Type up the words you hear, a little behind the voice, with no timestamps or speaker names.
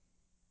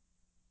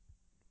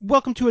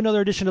Welcome to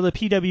another edition of the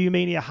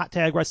PWMania Hot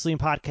Tag Wrestling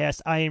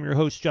Podcast. I am your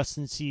host,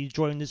 Justin C.,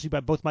 joined this week by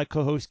both my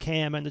co-hosts,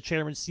 Cam and the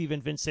chairman,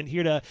 Steven Vincent,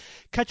 here to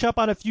catch up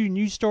on a few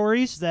news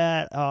stories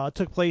that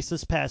took place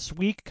this past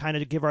week, kind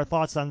of to give our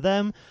thoughts on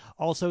them,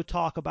 also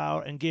talk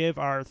about and give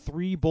our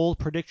three bold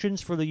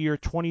predictions for the year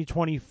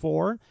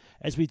 2024,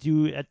 as we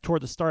do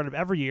toward the start of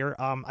every year.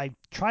 I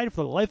tried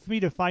for the life of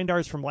me to find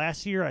ours from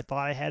last year. I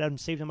thought I had them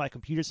saved on my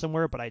computer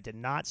somewhere, but I did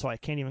not, so I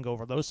can't even go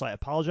over those, so I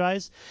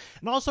apologize.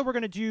 And also, we're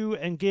going to do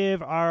and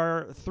give our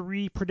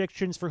three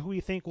predictions for who we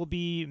think will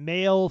be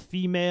male,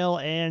 female,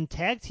 and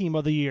tag team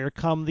of the year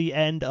come the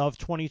end of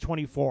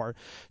 2024.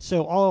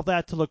 So all of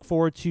that to look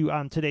forward to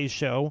on today's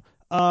show.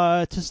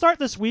 To start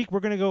this week,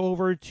 we're going to go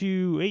over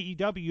to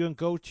AEW and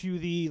go to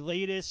the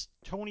latest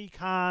Tony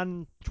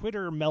Khan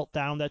Twitter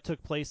meltdown that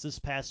took place this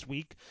past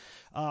week.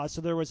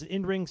 So there was an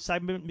in-ring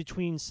segment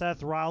between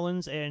Seth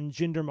Rollins and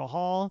Jinder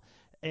Mahal,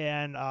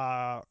 and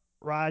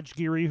Raj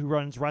Giri, who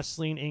runs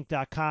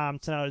WrestlingInc.com,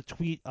 sent out a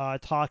tweet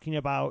talking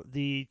about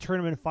the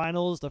tournament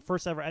finals, the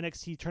first ever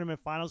NXT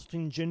tournament finals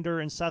between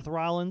Jinder and Seth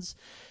Rollins,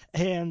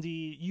 and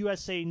the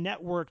USA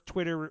Network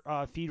Twitter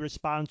feed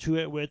responded to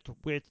it with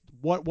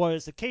what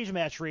was the cage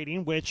match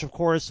rating, which of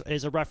course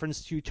is a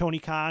reference to Tony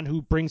Khan,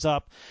 who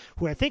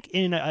I think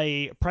in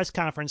a press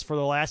conference for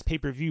the last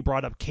pay-per-view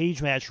brought up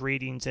cage match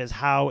ratings as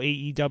how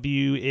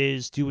AEW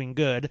is doing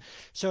good.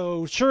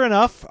 So sure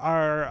enough,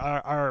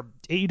 our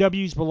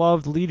AEW's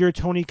beloved leader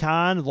Tony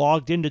Khan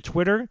logged into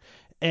Twitter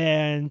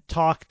and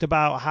talked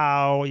about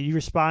how he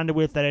responded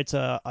with that it's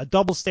a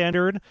double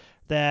standard,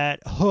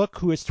 that Hook,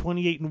 who is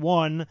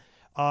 28-1,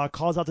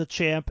 calls out the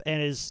champ,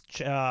 and his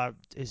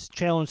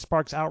challenge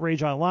sparks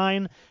outrage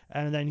online.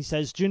 And then he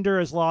says Jinder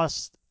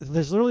has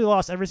literally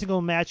lost every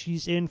single match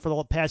he's in for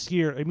the past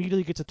year,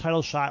 immediately gets a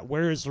title shot.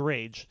 Where is the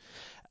rage?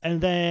 And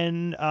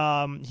then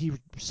he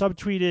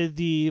subtweeted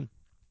the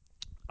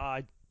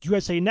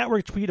USA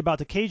Network tweet about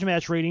the cage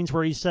match ratings,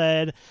 where he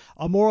said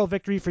a moral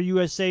victory for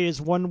USA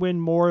is one win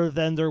more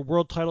than their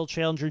world title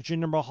challenger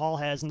Jinder Mahal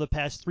has in the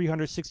past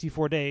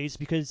 364 days,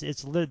 because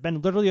it's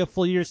been literally a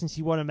full year since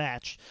he won a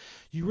match.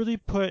 You really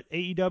put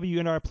AEW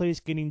in our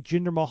place getting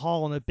Jinder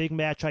Mahal in a big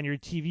match on your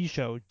TV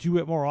show. Do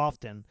it more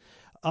often.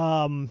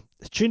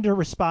 Jinder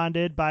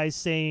responded by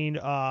saying,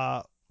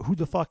 who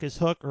the fuck is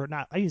Hook? Or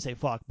not, I didn't say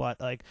fuck,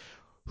 but like,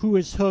 who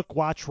is Hook?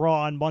 Watch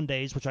Raw on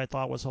Mondays, which I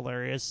thought was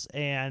hilarious.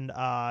 And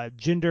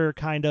Jinder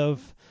kind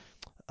of,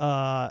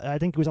 I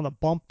think he was on the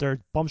Bump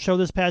show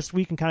this past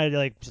week, and kind of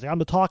like, I'm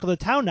the talk of the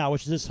town now,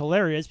 which is just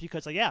hilarious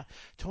because, like, yeah,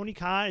 Tony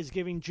Khan is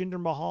giving Jinder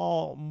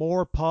Mahal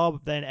more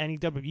pub than any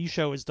WWE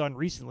show has done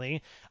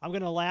recently. I'm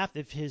gonna laugh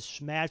if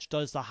his match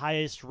does the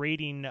highest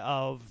rating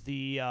of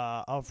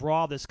of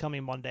Raw this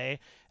coming Monday.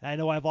 And I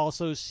know I've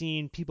also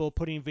seen people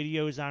putting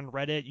videos on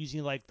Reddit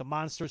using like the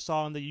Monster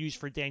song they used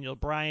for Daniel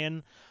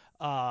Bryan.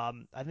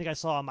 I think I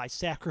saw my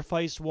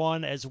Sacrifice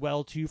one as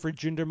well too for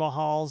Jinder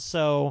Mahal.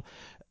 So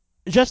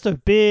just a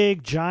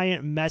big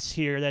giant mess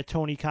here that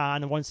Tony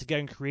Khan once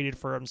again created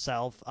for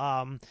himself.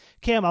 Cam,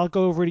 I'll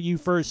go over to you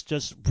first.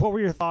 Just what were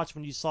your thoughts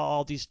when you saw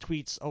all these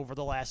tweets over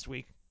the last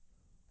week?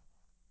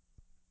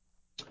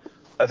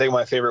 I think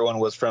my favorite one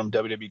was from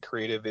WWE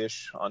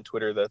Creative-ish on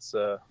Twitter that's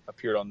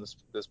appeared on this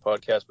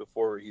podcast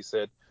before, where he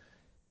said,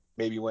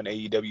 maybe when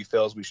AEW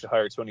fails, we should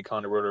hire Tony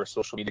Khan to run our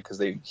social media because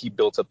he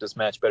built up this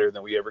match better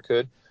than we ever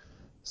could.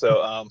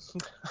 So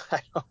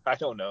I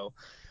don't know.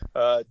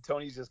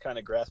 Tony's just kind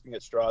of grasping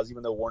at straws,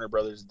 even though Warner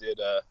Brothers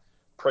did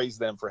praise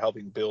them for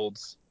helping build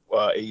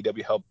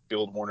AEW helped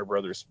build Warner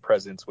Brothers'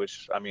 presence,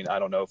 which, I mean, I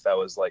don't know if that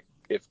was like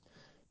if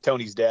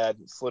Tony's dad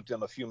slipped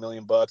him a few $1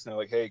 million and they're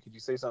like, hey, could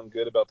you say something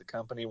good about the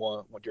company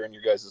during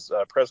your guys'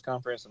 press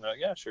conference? And they're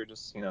like, yeah, sure,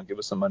 just give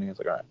us some money. It's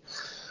like, all right.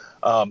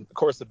 Of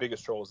course, the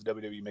biggest troll was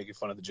WWE making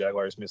fun of the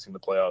Jaguars missing the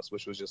playoffs,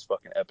 which was just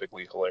fucking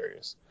epically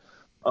hilarious.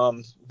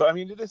 But I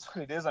mean, it is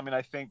what it is. I mean,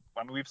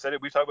 we've said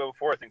it, we've talked about it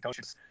before. I think Tony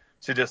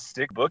should just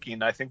stick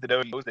booking. I think the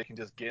WWE knows they can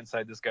just get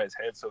inside this guy's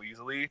head so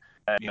easily.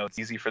 And, it's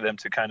easy for them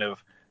to kind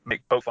of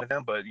poke fun at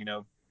him. But,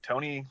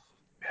 Tony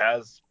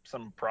has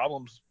some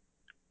problems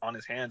on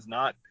his hands,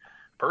 not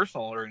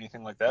personal or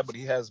anything like that, but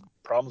he has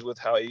problems with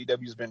how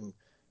AEW's been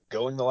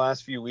going the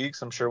last few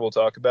weeks. I'm sure we'll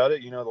talk about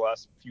it, the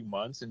last few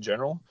months in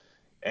general.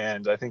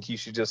 And I think he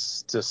should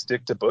just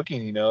stick to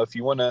booking, if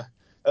you want to.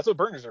 That's what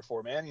burners are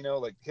for, man.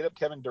 Like hit up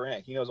Kevin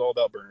Durant. He knows all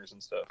about burners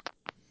and stuff.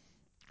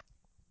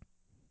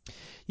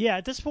 Yeah,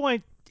 at this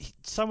point,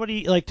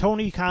 somebody like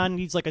Tony Khan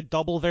needs like a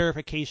double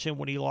verification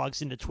when he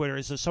logs into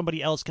Twitter, so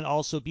somebody else can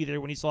also be there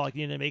when he's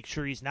logging in to make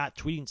sure he's not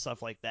tweeting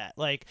stuff like that.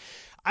 Like,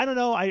 I don't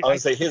know. I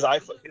would say his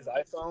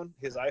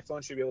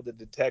iPhone should be able to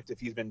detect if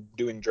he's been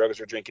doing drugs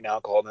or drinking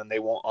alcohol, and then they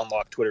won't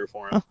unlock Twitter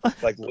for him.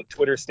 Like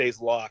Twitter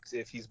stays locked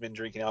if he's been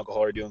drinking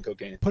alcohol or doing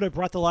cocaine. Put a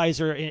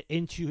breathalyzer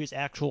into his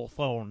actual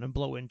phone and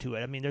blow into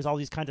it. I mean, there's all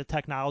these kinds of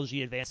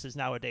technology advances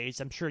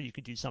nowadays. I'm sure you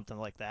could do something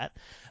like that.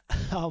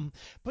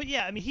 But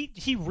yeah, I mean,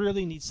 he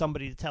really needs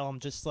somebody to tell him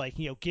just like,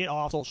 get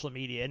off social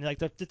media. And like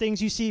the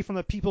things you see from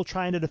the people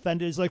trying to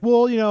defend it is like,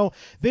 well,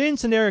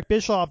 Vince and Eric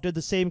Bischoff did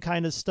the same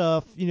kind of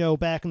stuff,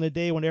 back in the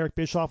day when Eric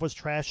Bischoff was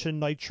trashing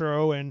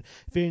Nitro and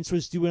Vince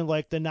was doing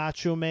like the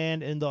Nacho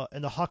Man and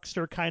the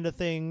Huckster kind of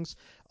things.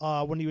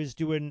 When he was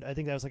doing, I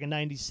think that was like in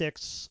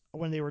 '96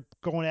 when they were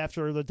going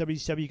after the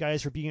WCW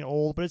guys for being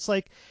old. But it's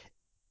like,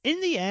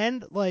 in the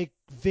end, like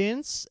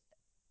Vince,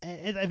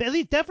 and at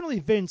least definitely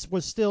Vince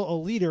was still a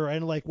leader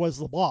and like was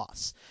the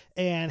boss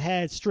and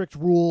had strict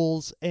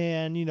rules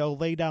and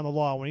laid down the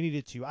law when he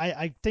needed to.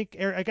 I think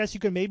I guess you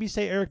could maybe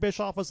say Eric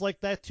Bischoff was like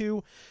that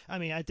too. I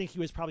mean, I think he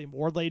was probably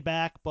more laid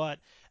back, but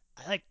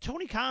like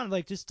Tony Khan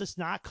like just does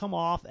not come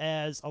off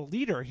as a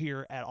leader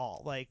here at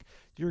all. Like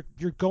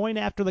you're going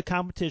after the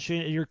competition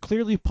and you're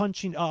clearly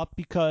punching up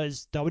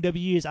because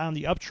WWE is on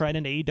the uptrend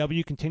and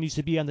AEW continues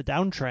to be on the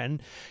downtrend.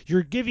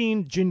 You're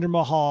giving Jinder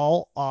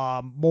Mahal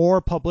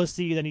more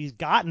publicity than he's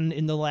gotten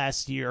in the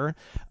last year.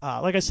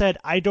 Like I said,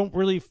 I don't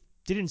really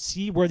didn't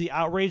see where the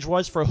outrage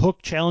was for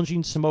Hook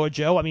challenging Samoa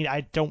Joe. I mean,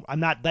 I'm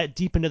not that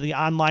deep into the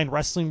online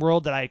wrestling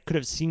world that I could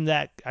have seen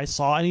that I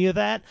saw any of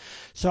that.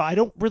 So I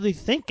don't really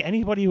think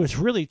anybody was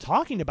really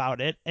talking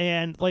about it.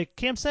 And like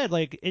Cam said,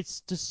 like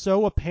it's just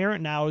so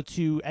apparent now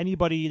to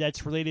anybody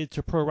that's related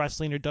to pro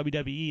wrestling or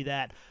WWE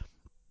that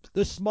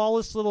the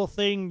smallest little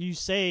thing you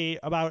say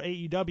about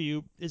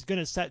AEW is going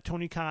to set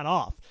Tony Khan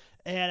off.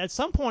 And at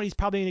some point, he's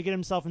probably going to get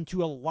himself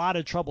into a lot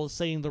of trouble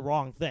saying the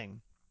wrong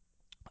thing.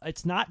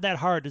 It's not that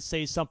hard to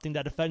say something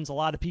that offends a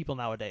lot of people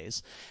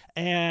nowadays.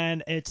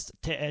 And it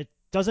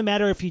doesn't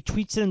matter if he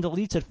tweets it and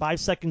deletes it 5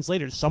 seconds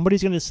later.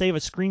 Somebody's going to save a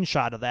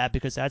screenshot of that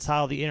because that's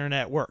how the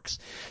internet works.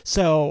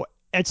 So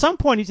at some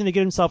point, he's going to get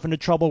himself into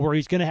trouble where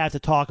he's going to have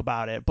to talk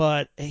about it.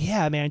 But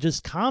yeah, man,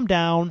 just calm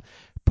down.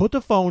 Put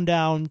the phone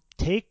down,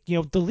 delete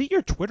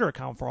your Twitter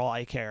account for all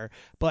I care.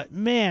 But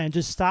man,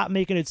 just stop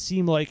making it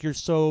seem like you're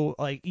so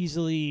like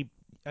easily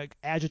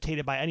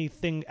agitated by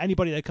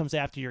anybody that comes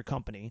after your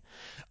company.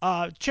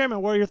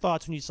 Chairman, what are your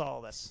thoughts when you saw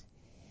all this?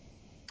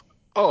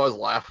 Oh, I was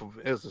laughing.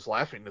 It was just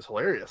laughing. It's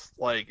hilarious.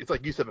 Like it's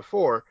like you said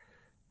before.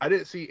 I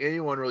didn't see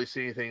anyone really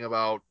say anything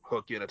about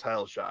Hook getting a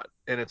title shot,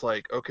 and it's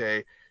like,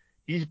 okay,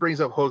 he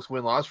brings up Hook's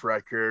win loss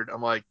record.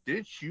 I'm like,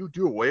 didn't you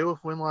do away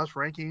with win loss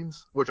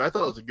rankings? Which I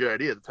thought was a good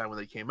idea at the time when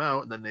they came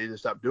out, and then they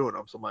just stopped doing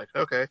them. So I'm like,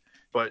 okay,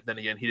 but then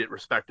again, he didn't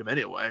respect them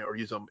anyway or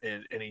use them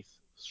in any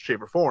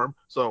shape or form.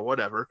 So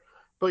whatever.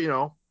 But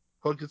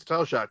Hook gets a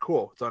title shot.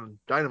 Cool. It's on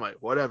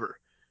Dynamite. Whatever.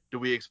 Do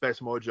we expect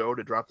Samoa Joe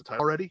to drop the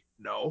title already?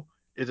 No.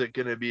 Is it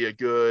going to be a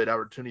good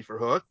opportunity for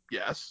Hook?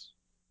 Yes.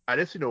 I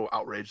didn't see no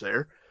outrage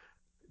there.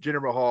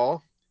 Jinder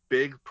Mahal,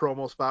 big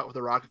promo spot with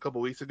The Rock a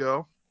couple weeks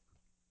ago.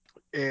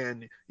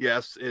 And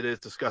yes, it is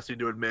disgusting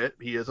to admit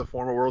he is a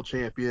former world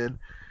champion.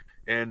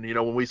 And,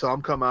 when we saw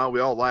him come out, we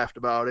all laughed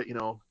about it,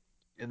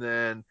 And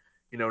then,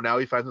 now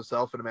he finds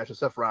himself in a match with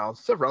Seth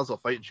Rollins. Seth Rollins is a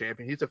fighting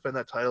champion. He's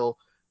defended that title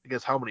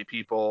against how many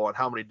people on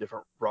how many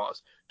different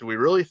Raws. Do we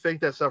really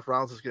think that Seth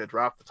Rollins is going to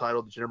drop the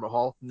title to Jinder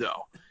Mahal?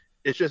 No.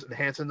 It's just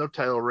enhancing the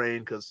title reign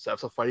because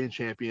Seth's a fighting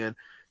champion.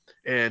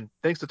 And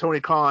thanks to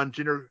Tony Khan,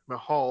 Jinder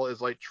Mahal is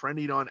like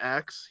trending on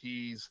X.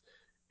 He's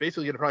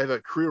basically going to probably have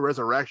a career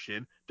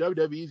resurrection.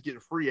 WWE's getting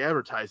free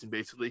advertising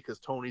basically because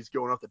Tony's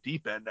going off the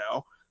deep end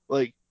now.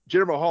 Like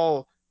Jinder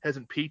Mahal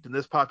hasn't peaked in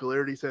this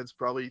popularity since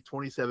probably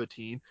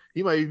 2017.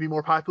 He might even be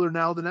more popular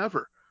now than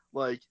ever.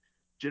 Like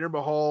Jinder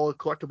Mahal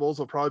collectibles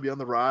will probably be on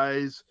the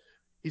rise.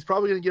 He's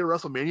probably going to get a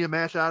WrestleMania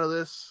match out of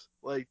this.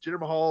 Like Jinder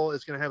Mahal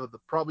is going to have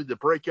probably the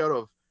breakout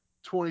of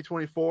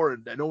 2024,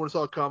 and no one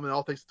saw it coming.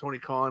 All thanks to Tony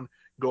Khan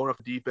going off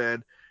the deep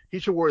end. He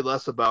should worry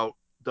less about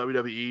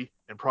WWE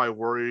and probably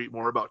worry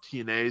more about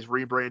TNA's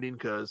rebranding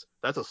because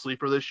that's a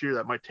sleeper this year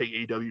that might take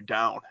AEW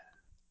down.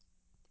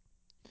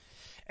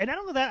 And not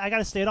only that, I got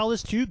to state all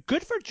this too.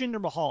 Good for Jinder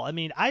Mahal. I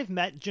mean, I've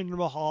met Jinder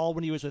Mahal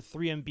when he was with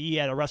 3MB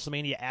at a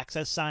WrestleMania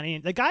Access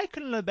signing. The guy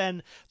couldn't have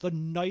been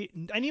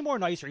any more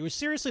nicer. He was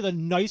seriously the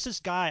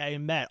nicest guy I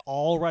met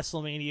all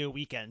WrestleMania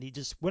weekend. He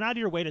just went out of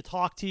your way to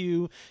talk to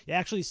you. He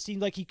actually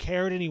seemed like he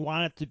cared and he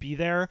wanted to be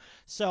there.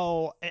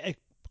 So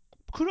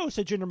kudos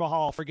to Jinder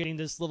Mahal for getting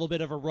this little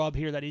bit of a rub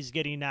here that he's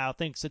getting now,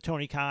 thanks to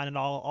Tony Khan and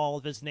all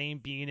of his name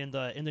being in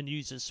the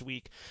news this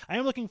week. I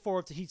am looking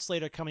forward to Heath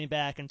Slater coming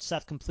back and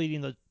Seth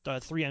completing the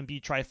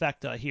 3MB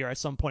trifecta here at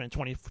some point in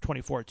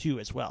 2024 too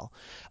as well.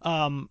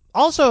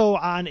 Also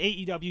on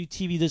AEW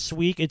TV this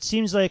week, it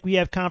seems like we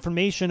have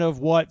confirmation of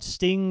what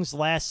Sting's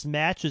last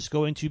match is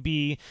going to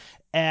be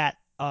at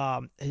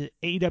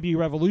AEW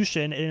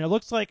Revolution, and it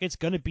looks like it's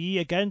going to be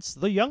against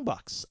the Young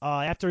Bucks.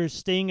 After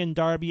Sting and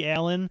Darby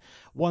Allin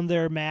won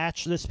their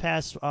match this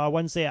past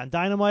Wednesday on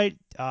Dynamite,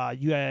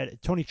 you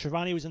had Tony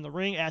Schiavone was in the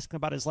ring asking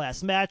about his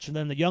last match, and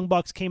then the Young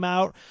Bucks came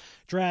out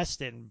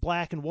dressed in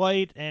black and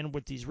white and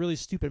with these really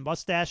stupid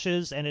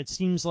mustaches, and it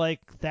seems like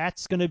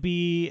that's going to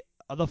be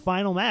the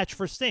final match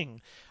for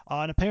Sting.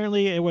 And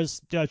apparently it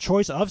was the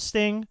choice of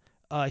Sting.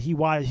 He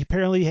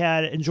apparently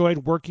had enjoyed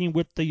working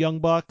with the Young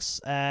Bucks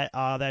at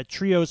that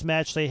trios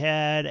match they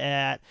had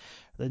at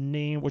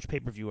which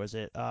pay-per-view was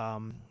it?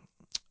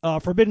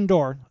 Forbidden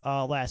Door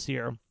last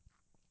year.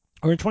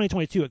 or in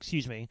 2022,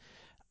 excuse me.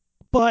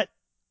 But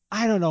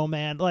I don't know,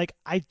 man. Like,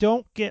 I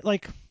don't get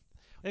like,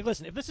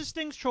 listen, if this is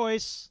Sting's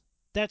choice,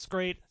 that's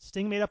great.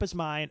 Sting made up his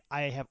mind.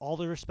 I have all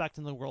the respect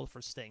in the world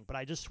for Sting, but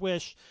I just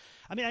wish.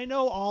 I mean, I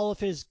know all of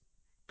his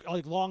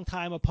like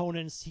longtime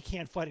opponents he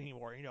can't fight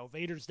anymore. You know,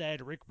 Vader's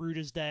dead. Rick Rude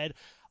is dead.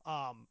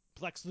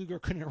 Lex Luger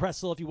couldn't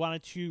wrestle if he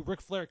wanted to.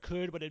 Ric Flair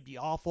could, but it'd be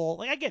awful.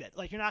 Like, I get it.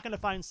 Like, you're not going to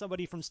find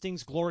somebody from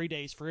Sting's glory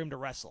days for him to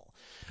wrestle.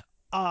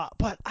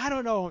 But I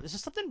don't know. There's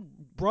just something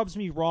rubs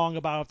me wrong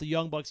about the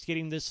Young Bucks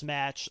getting this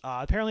match.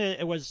 Apparently,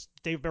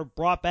 they were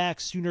brought back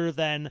sooner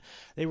than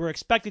they were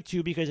expected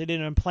to because they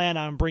didn't plan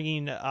on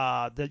bringing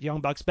the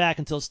Young Bucks back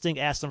until Sting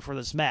asked them for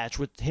this match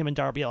with him and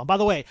Darby Allin. By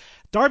the way,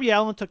 Darby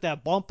Allin took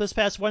that bump this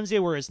past Wednesday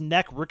where his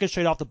neck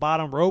ricocheted off the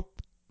bottom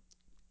rope.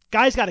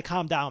 Guys got to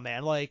calm down,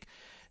 man. Like,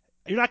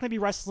 you're not going to be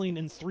wrestling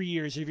in 3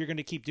 years if you're going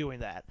to keep doing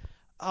that.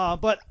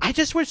 But I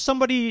just wish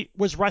somebody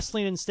was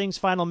wrestling in Sting's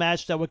final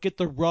match that would get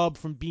the rub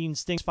from being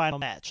Sting's final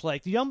match.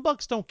 Like, the Young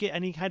Bucks don't get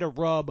any kind of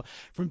rub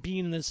from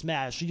being in this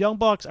match. The Young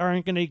Bucks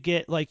aren't going to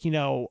get, like, the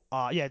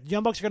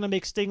Young Bucks are going to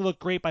make Sting look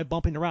great by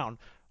bumping around.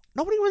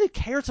 Nobody really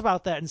cares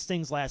about that in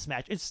Sting's last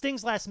match. It's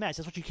Sting's last match.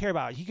 That's what you care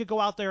about. He could go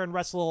out there and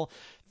wrestle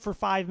for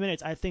 5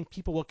 minutes. I think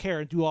people will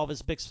care and do all of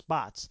his big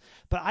spots.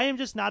 But I am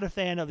just not a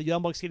fan of the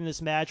Young Bucks getting this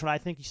match when I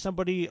think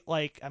somebody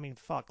like an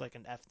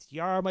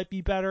FTR might be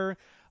better.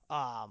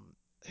 Um,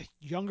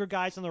 Younger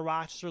guys on the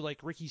roster like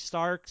Ricky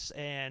Starks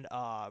and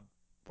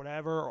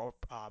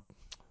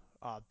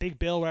Big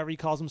Bill, whatever he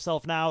calls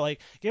himself now,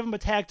 like give him a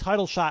tag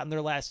title shot in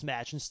their last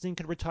match, and Sting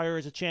could retire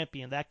as a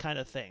champion, that kind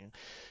of thing.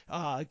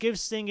 Give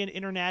Sting an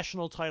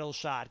international title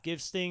shot.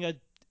 Give Sting a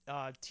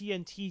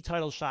TNT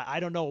title shot. I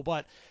don't know,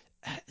 but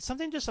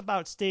something just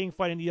about Sting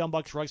fighting the Young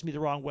Bucks rubs me the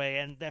wrong way,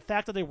 and the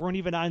fact that they weren't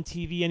even on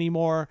TV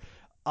anymore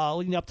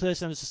leading up to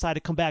this and just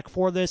decided to come back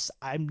for this,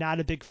 I'm not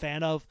a big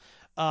fan of.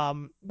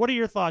 What are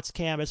your thoughts,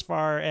 Cam, as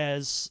far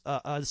as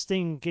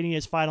Sting getting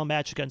his final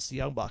match against the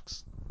Young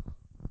Bucks?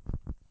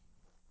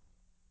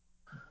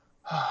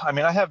 I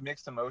mean, I have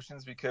mixed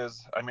emotions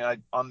because I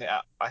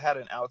had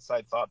an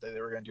outside thought that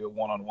they were going to do a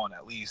one-on-one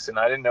at least, and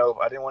I didn't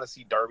want to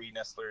see Darby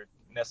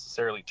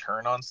necessarily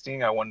turn on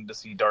Sting. I wanted to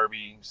see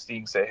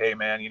Sting say, "Hey,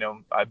 man,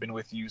 I've been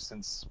with you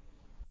since,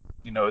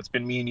 it's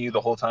been me and you the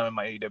whole time in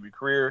my AEW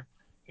career.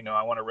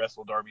 I want to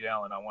wrestle Darby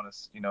Allin. I want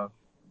to,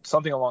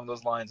 something along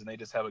those lines." And they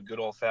just have a good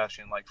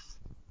old-fashioned like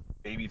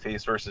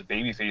babyface versus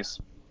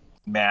babyface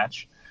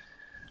match.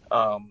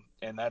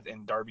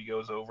 And Darby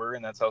goes over,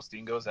 and that's how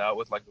Sting goes out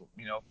with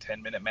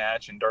 10-minute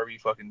match, and Darby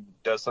fucking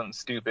does something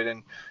stupid.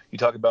 And you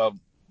talk about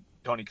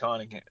Tony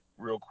Khan again,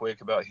 real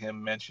quick, about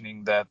him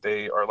mentioning that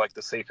they are like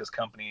the safest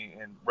company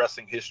in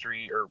wrestling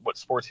history or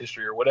sports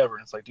history or whatever.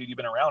 And it's like, dude, you've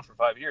been around for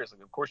 5 years.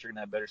 Like, of course you're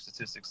gonna have better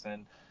statistics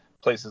than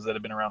places that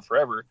have been around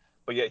forever.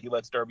 But yet he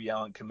lets Darby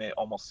Allin commit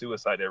almost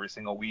suicide every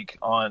single week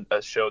on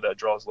a show that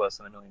draws less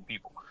than 1 million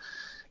people.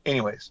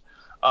 Anyways,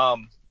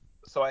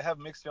 so I have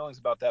mixed feelings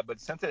about that,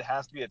 but since it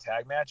has to be a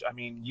tag match, I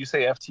mean, you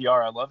say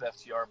FTR, I love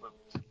FTR,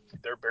 but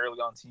they're barely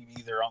on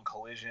TV. They're on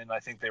Collision. I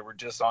think they were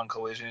just on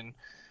Collision,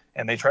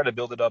 and they try to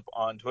build it up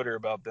on Twitter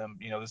about them.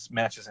 This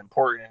match is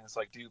important, and it's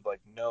like, dude,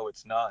 like, no,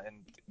 it's not, and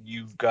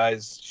you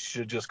guys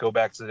should just go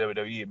back to the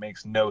WWE. It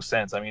makes no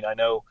sense. I mean, I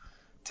know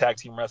tag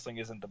team wrestling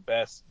isn't the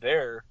best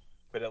there,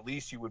 but at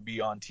least you would be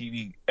on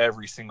TV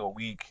every single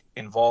week,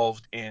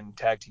 involved in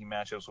tag team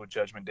matchups with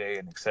Judgment Day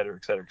and et cetera,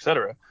 et cetera, et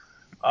cetera.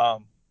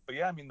 But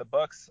yeah, I mean, the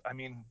Bucks, I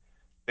mean,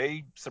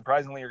 they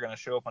surprisingly are going to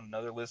show up on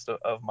another list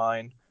of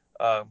mine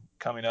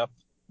coming up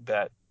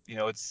that,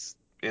 it's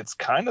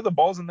kind of the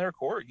ball's in their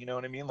court. You know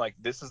what I mean? Like,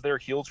 this is their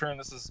heel turn.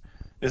 This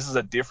is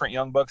a different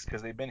Young Bucks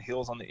because they've been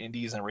heels on the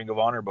Indies and Ring of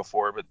Honor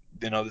before, but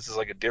this is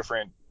like a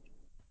different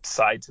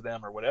side to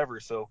them or whatever.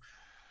 So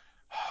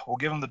we'll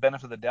give them the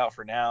benefit of the doubt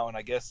for now. And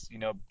I guess,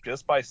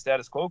 just by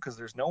status quo, because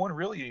there's no one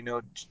really,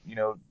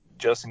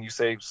 Justin, you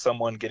say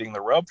someone getting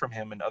the rub from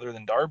him, and other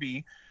than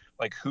Darby,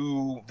 like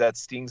who that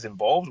Sting's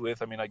involved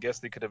with. I mean, I guess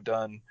they could have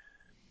done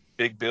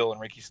Big Bill and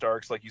Ricky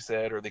Starks, like you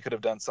said, or they could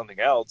have done something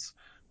else.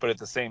 But at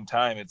the same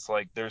time, it's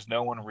like there's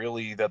no one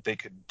really that they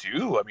could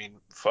do. I mean,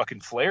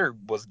 fucking Flair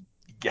was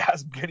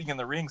getting in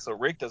the ring, so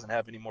Rick doesn't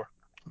have any more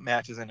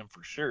matches in him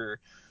for sure.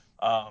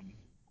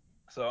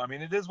 So I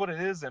mean, it is what it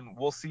is, and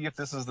we'll see if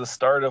this is the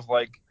start of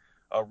like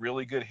a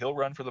really good hill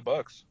run for the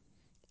Bucks.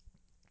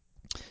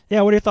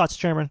 Yeah, what are your thoughts,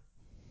 Chairman?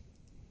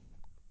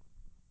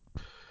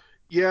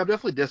 Yeah, I'm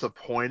definitely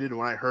disappointed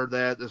when I heard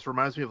that. This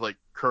reminds me of like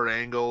Kurt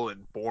Angle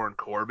and Baron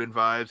Corbin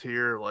vibes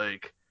here.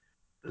 Like,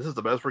 this is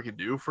the best we can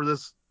do for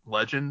this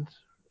legend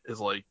is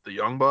like the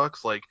Young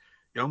Bucks. Like,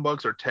 Young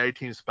Bucks are tag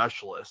team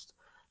specialists.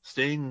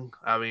 Sting,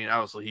 I mean,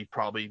 obviously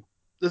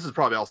this is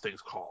probably all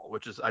Sting's call,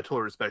 which is, I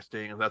totally respect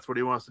Sting. If that's what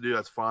he wants to do,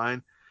 that's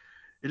fine.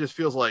 It just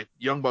feels like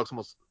Young Bucks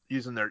almost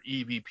using their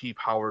EVP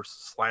powers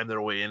to slam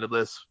their way into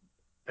this.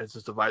 It's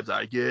just the vibes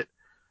I get.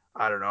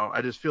 I don't know.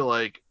 I just feel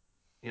like,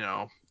 you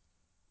know,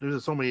 there's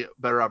just so many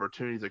better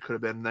opportunities that could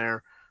have been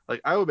there.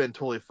 Like, I would have been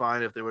totally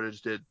fine if they would have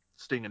just did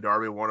Sting and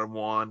Darby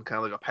one-on-one, kind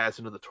of like a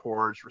passing of the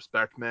torch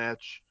respect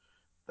match.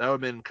 That would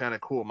have been kind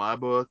of cool in my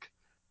book.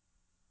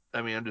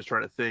 I mean, I'm just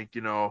trying to think.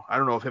 I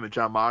don't know if him and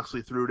John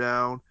Moxley threw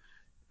down.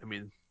 I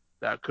mean,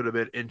 that could have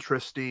been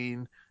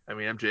interesting. I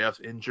mean, MJF's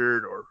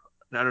injured or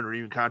not under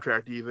even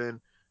contract even.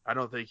 I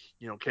don't think,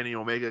 Kenny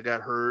Omega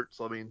got hurt.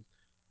 So, I mean,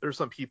 there's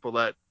some people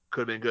that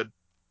could have been good,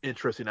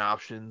 interesting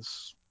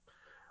options.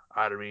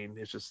 I mean,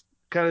 it's just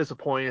kind of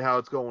disappointing how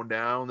it's going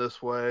down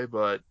this way,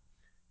 but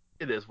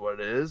it is what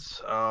it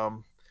is.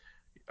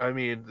 I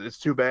mean, it's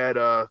too bad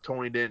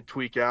Tony didn't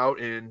tweak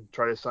out and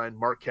try to sign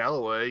Mark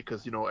Calloway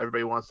because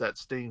everybody wants that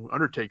Sting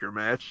Undertaker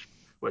match,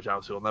 which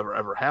obviously will never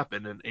ever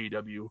happen in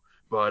AEW.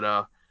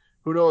 But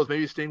who knows?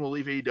 Maybe Sting will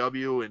leave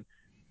AEW and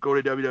go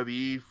to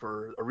WWE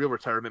for a real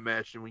retirement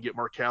match, and we get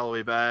Mark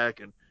Calloway back,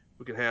 and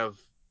we can have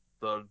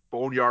the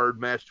Boneyard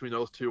match between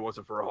those two once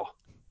and for all.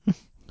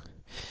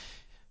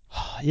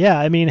 Yeah,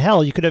 I mean,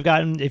 hell, you could have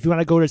gotten, if you want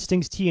to go to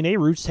Sting's TNA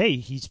roots, hey,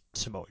 he's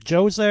Samoa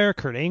Joe's there,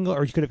 Kurt Angle,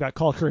 or you could have got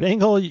called Kurt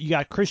Angle. You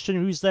got Christian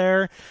who's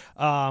there,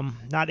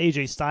 not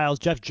AJ Styles,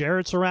 Jeff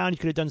Jarrett's around. You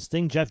could have done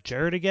Sting, Jeff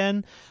Jarrett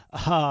again.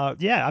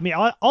 Yeah, I mean,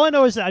 all I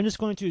know is that I'm just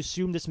going to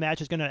assume this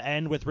match is going to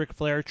end with Ric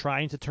Flair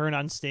trying to turn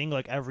on Sting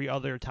like every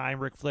other time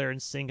Ric Flair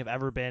and Sting have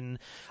ever been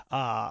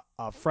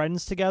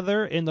friends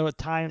together in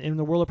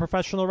the world of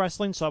professional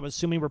wrestling. So I'm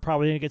assuming we're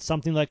probably going to get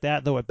something like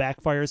that, though it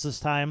backfires this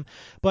time.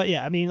 But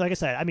yeah, I mean, like I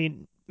said, I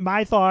mean,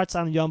 my thoughts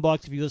on the Young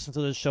Bucks, if you listen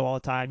to this show all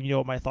the time, you know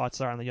what my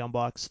thoughts are on the Young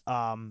Bucks.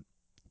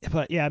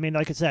 But yeah, I mean,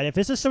 like I said, if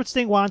this is what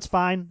Sting wants,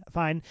 fine.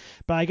 But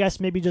I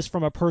guess maybe just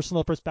from a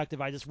personal perspective,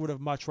 I just would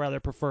have much rather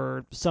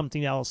preferred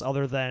something else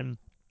other than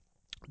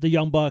the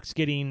Young Bucks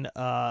getting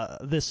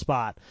this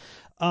spot.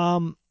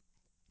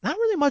 Not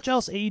really much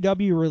else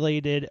AEW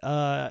related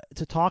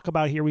to talk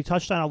about here. We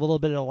touched on a little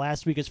bit of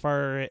last week as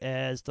far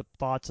as the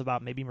thoughts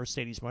about maybe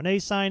Mercedes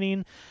Moné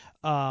signing.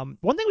 One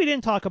thing we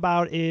didn't talk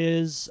about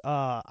is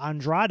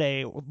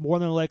Andrade more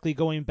than likely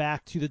going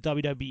back to the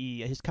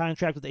WWE. His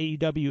contract with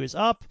AEW is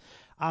up.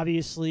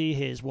 Obviously,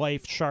 his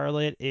wife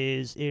Charlotte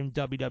is in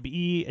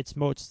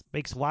WWE.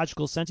 Makes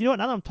logical sense. You know what?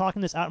 Now that I'm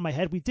talking this out in my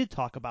head, we did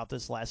talk about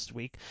this last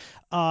week.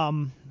 So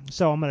I'm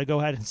going to go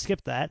ahead and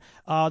skip that.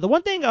 The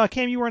one thing,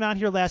 Cam, you weren't on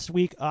here last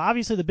week.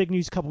 Obviously, the big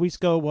news a couple weeks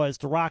ago was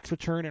The Rock's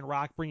return and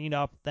Rock bringing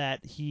up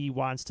that he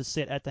wants to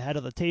sit at the head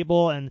of the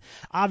table, and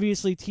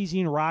obviously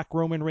teasing Rock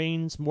Roman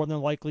Reigns more than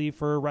likely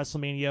for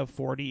WrestleMania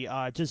 40.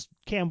 Just,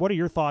 Cam, what are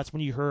your thoughts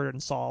when you heard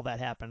and saw all that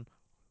happen?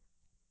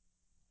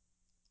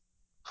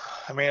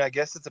 I mean, I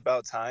guess it's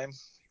about time.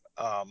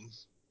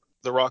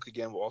 The Rock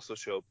again will also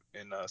show up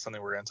in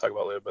something we're going to talk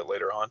about a little bit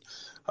later on.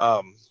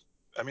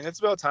 I mean, it's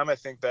about time. I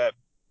think that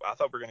I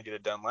thought we were going to get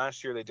it done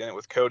last year. They did it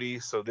with Cody.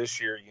 So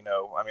this year,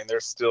 I mean,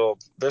 there's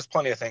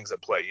plenty of things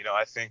at play.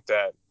 I think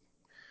that,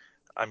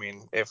 I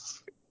mean, if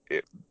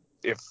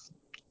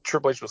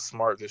Triple H was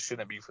smart, this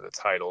shouldn't be for the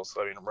title.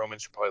 So I mean, Roman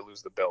should probably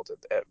lose the belt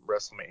at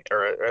WrestleMania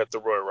or at the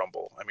Royal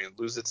Rumble. I mean,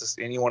 lose it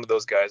to any one of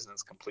those guys and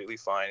it's completely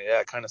fine.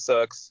 Yeah, it kind of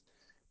sucks.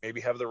 Maybe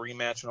have the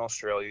rematch in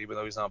Australia, even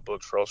though he's not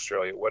booked for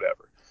Australia,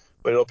 whatever.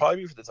 But it'll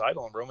probably be for the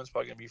title, and Roman's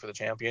probably going to be for the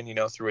champion,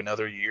 through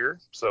another year.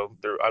 So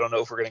I don't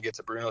know if we're going to get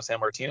to Bruno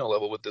Sammartino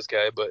level with this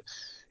guy, but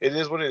it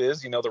is what it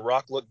is. The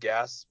Rock looked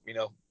gas,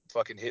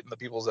 fucking hitting the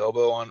people's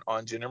elbow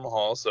on Jinder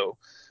Mahal. So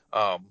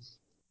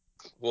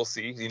we'll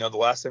see. The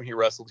last time he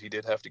wrestled, he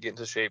did have to get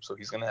into shape, so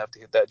he's going to have to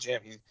hit that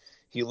gym.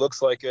 He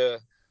looks like a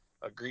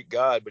Greek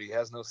god, but he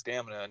has no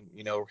stamina.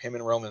 And, him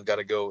and Roman got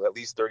to go at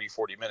least 30,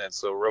 40 minutes.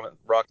 So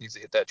Rock needs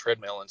to hit that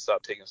treadmill and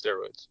stop taking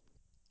steroids.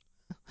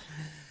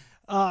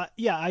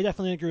 Yeah, I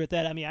definitely agree with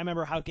that. I mean, I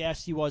remember how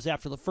gassed he was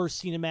after the first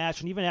Cena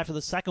match, and even after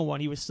the second one,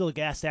 he was still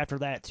gassed after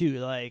that too.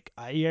 Like,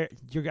 I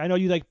know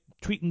you like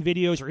tweeting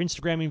videos or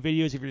Instagramming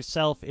videos of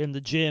yourself in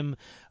the gym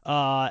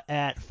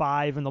at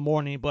 5 in the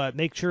morning, but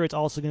make sure it's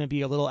also going to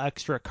be a little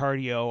extra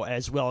cardio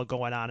as well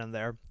going on in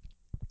there.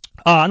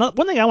 One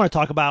thing I want to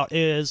talk about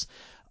is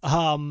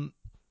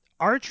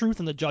R-Truth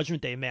and the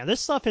Judgment Day. Man,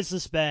 this stuff has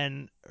just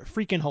been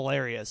freaking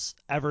hilarious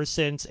ever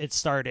since it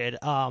started.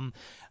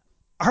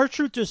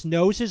 R-Truth just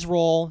knows his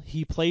role.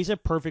 He plays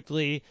it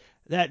perfectly.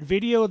 That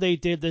video they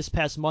did this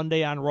past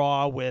Monday on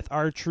Raw with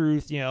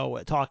R-Truth,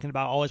 talking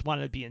about always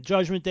wanting to be in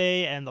Judgment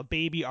Day and the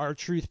baby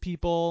R-Truth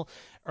people,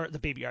 or the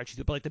baby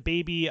R-Truth, but like the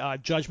baby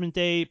Judgment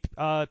Day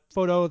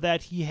photo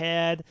that he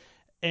had,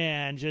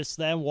 and just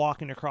them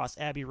walking across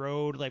Abbey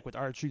Road, like with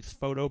R-Truth's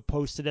photo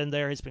posted in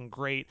there, has been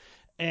great.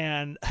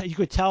 And you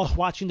could tell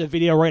watching the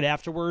video right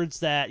afterwards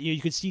that you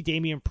could see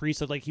Damian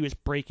Priest look like he was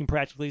breaking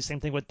practically. Same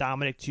thing with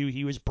Dominic too.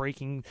 He was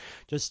breaking,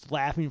 just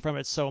laughing from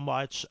it so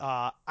much.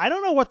 I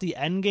don't know what the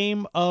end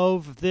game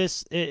of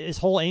this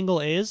whole angle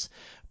is,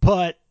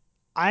 but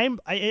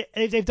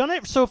they've done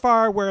it so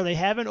far where they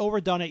haven't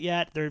overdone it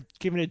yet. They're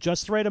giving it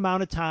just the right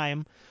amount of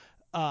time.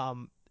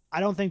 I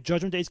don't think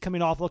Judgment Day's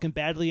coming off looking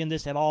badly in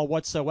this at all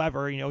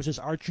whatsoever. It's just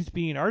R-Truth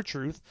being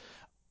R-Truth.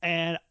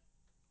 And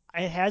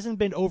it hasn't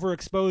been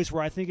overexposed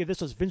where I think if this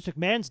was Vince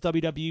McMahon's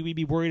WWE, we'd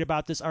be worried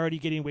about this already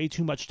getting way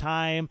too much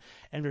time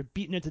and we're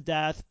beating it to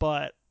death.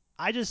 But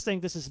I just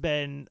think this has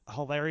been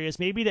hilarious.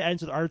 Maybe it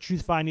ends with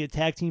R-Truth finding a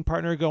tag team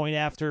partner going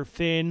after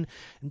Finn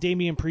and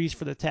Damian Priest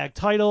for the tag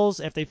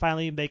titles. If they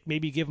finally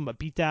maybe give them a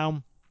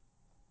beatdown.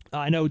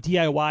 I know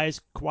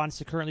DIY wants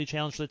to currently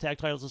challenge for the tag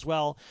titles as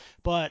well,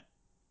 but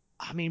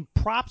I mean,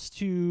 props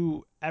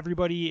to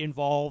everybody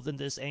involved in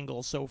this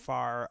angle so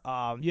far.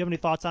 You have any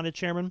thoughts on it,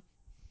 Chairman?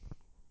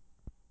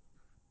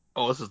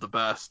 Oh, this is the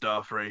best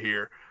stuff right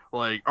here.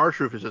 Like,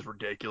 R-Truth is just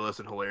ridiculous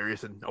and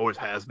hilarious and always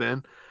has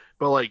been.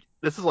 But, like,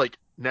 this is, like,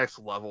 next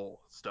level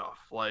stuff.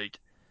 Like,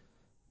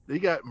 they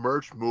got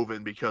merch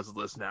moving because of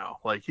this now.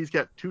 Like, he's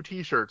got 2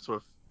 T-shirts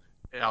with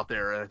out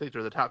there, and I think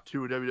they're the top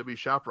 2 in WWE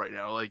shop right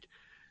now. Like,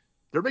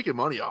 they're making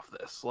money off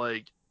this.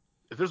 Like,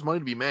 if there's money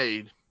to be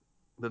made,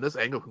 then this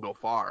angle can go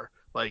far.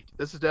 Like,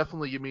 this is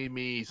definitely giving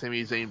me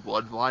Sami Zayn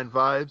Bloodline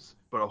vibes,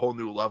 but a whole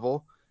new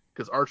level.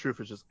 Because R-Truth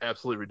is just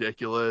absolutely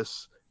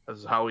ridiculous. This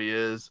is how he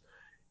is.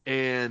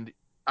 And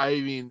I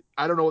mean,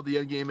 I don't know what the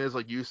end game is,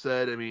 like you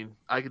said. I mean,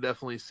 I could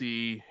definitely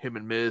see him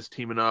and Miz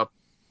teaming up.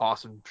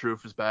 Awesome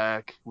Truth is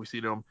back. We see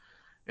them,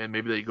 and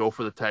maybe they go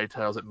for the tag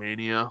titles at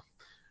Mania.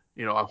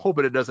 I'm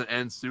hoping it doesn't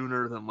end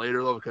sooner than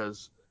later though,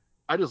 because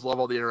I just love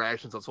all the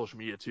interactions on social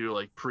media too.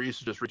 Like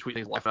Priest just retweeting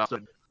things, laughing out,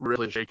 and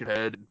really shaking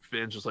head, and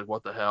Finn's just like,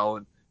 "What the hell?"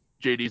 And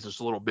JD's just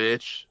a little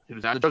bitch.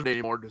 He's not in the judgment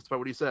anymore, despite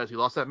what he says. He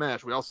lost that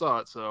match. We all saw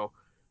it. So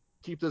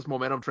keep this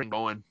momentum train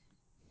going.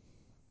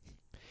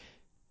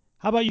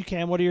 How about you,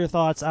 Cam? What are your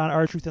thoughts on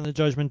R-Truth and the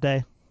Judgment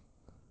Day?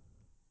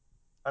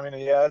 I mean,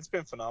 yeah, it's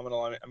been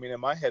phenomenal. I mean, in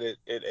my head,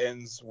 it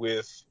ends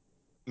with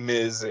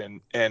Miz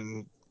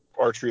and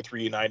R-Truth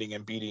reuniting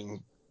and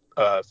beating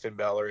Finn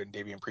Balor and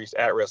Damian Priest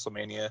at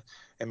WrestleMania,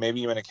 and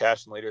maybe even a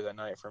cash in later that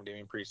night from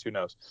Damian Priest. Who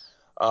knows?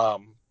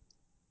 Um,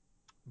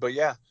 but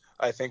yeah,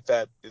 I think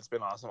that it's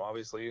been awesome,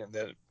 obviously, and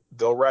that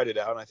they'll ride it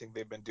out. And I think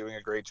they've been doing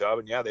a great job.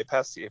 And yeah, they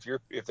passed. If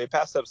they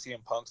passed up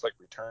CM Punk's like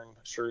return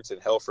shirts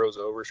and Hell Froze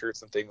Over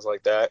shirts and things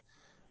like that,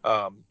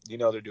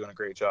 they're doing a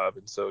great job.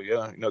 And so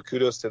yeah,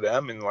 kudos to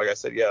them. And like I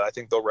said, yeah, I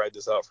think they'll ride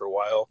this out for a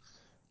while.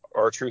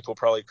 R-Truth will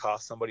probably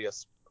cost somebody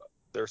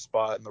their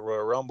spot in the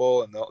Royal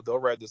Rumble, and they'll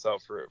ride this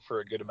out for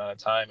a good amount of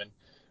time. And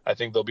I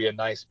think there'll be a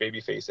nice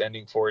babyface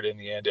ending for it in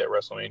the end at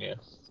WrestleMania.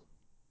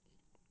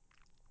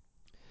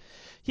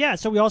 Yeah,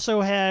 so we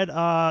also had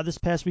this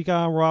past week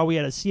on Raw, we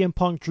had a CM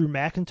Punk Drew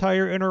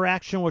McIntyre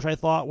interaction, which I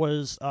thought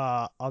was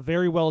a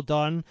very well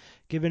done.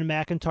 Given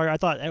McIntyre, I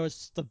thought that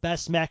was the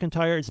best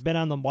McIntyre has been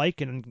on the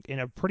mic in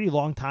a pretty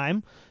long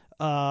time.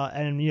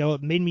 And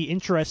it made me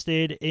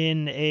interested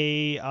in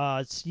a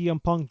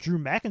CM Punk Drew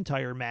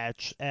McIntyre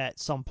match at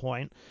some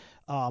point.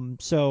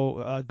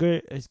 So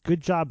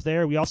good job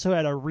there. We also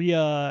had a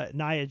Rhea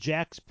Nia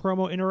Jax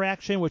promo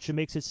interaction, which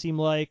makes it seem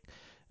like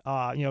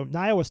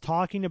Nia was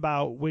talking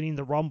about winning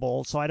the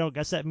Rumble, so I don't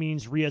guess that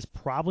means Rhea's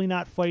probably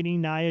not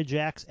fighting Nia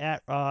Jax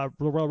at the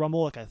Royal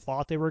Rumble like I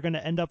thought they were going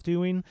to end up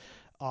doing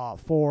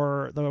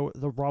for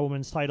the Raw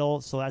Women's title.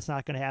 So that's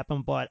not going to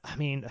happen. But I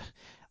mean,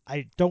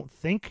 I don't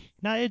think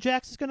Nia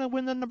Jax is going to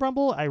win the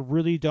Rumble. I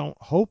really don't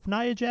hope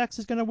Nia Jax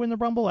is going to win the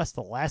Rumble. That's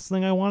the last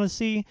thing I want to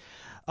see.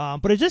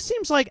 But it just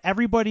seems like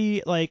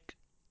everybody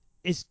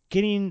is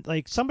getting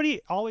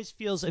something always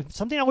feels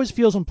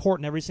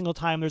important every single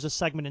time there's a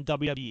segment in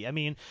WWE. I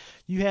mean,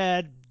 you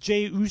had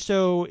Jey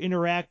Uso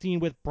interacting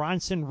with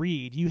Bronson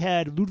Reed. You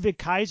had Ludwig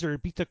Kaiser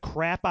beat the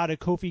crap out of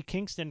Kofi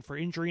Kingston for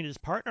injuring his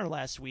partner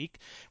last week,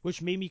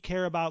 which made me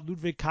care about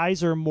Ludwig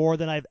Kaiser more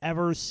than I've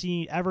ever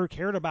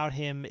cared about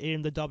him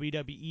in the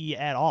WWE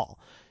at all.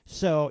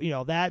 So,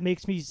 that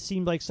makes me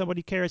seem like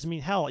somebody cares. I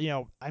mean, hell,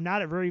 I'm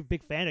not a very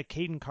big fan of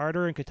Caden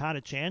Carter and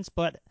Katana Chance,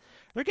 but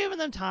they're giving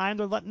them time.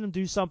 They're letting them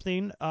do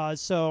something.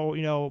 So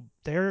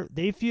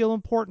they feel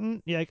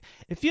important. Like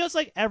it feels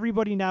like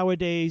everybody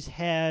nowadays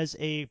has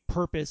a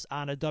purpose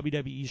on a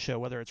WWE show,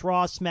 whether it's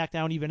Raw,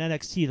 SmackDown, even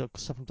NXT.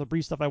 The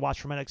brief stuff I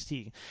watch from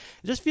NXT, it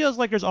just feels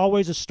like there's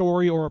always a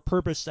story or a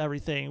purpose to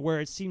everything. Where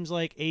it seems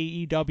like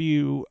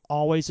AEW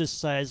always just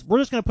says we're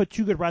just going to put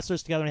 2 good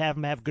wrestlers together and have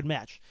them have a good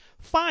match.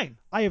 Fine,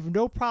 I have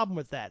no problem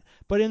with that.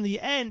 But in the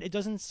end, it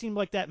doesn't seem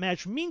like that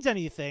match means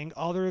anything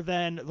other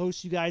than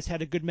those 2 guys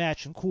had a good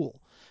match and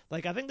cool.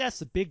 Like I think that's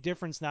the big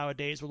difference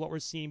nowadays with what we're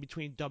seeing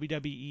between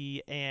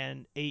WWE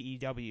and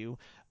AEW.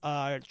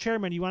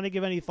 Chairman, you want to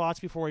give any thoughts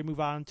before we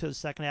move on to the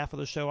second half of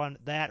the show on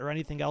that or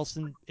anything else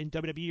in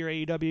WWE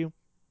or AEW?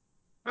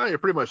 Oh, you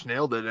pretty much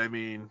nailed it. I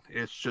mean,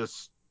 it's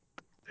just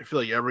I feel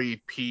like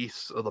every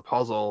piece of the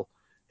puzzle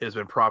has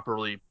been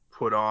properly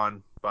put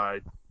on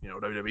by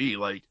WWE.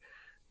 Like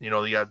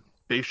they got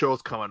big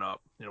shows coming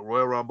up.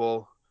 Royal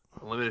Rumble,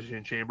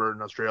 Elimination Chamber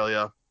in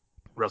Australia,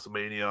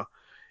 WrestleMania,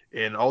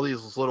 and all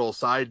these little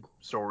side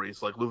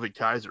stories like Ludwig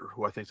Kaiser,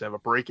 who I think is going to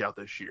have a breakout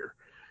this year.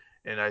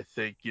 And I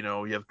think you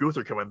have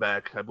Gunther coming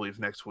back, I believe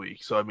next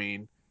week. So I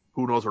mean,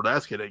 who knows where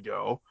that's going to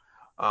go?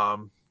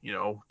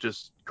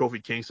 Just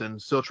Kofi Kingston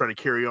still trying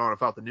to carry on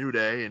without the New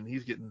Day, and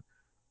he's getting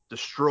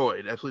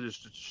destroyed, absolutely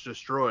just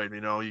destroyed.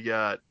 You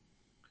got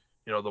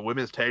the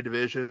women's tag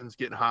division's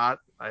getting hot.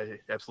 I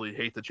absolutely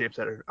hate the champs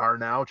that are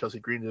now. Chelsea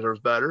Green deserves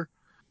better,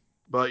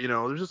 but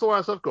there's just a lot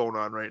of stuff going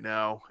on right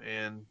now,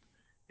 and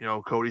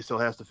Cody still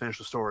has to finish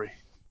the story.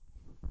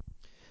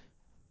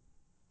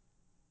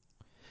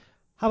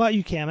 How about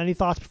you, Cam? Any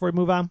thoughts before we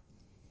move on?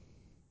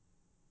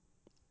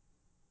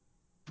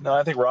 No,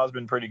 I think Raw's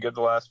been pretty good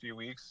the last few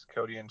weeks.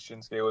 Cody and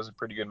Shinsuke was a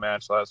pretty good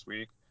match last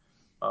week.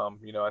 I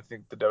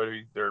think the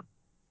WWE,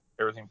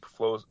 everything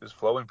is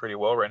flowing pretty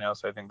well right now.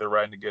 So I think they're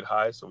riding a good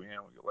high. So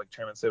like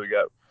Chairman said,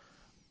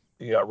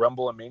 you got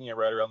Rumble and Mania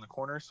right around the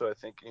corner. So I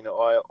think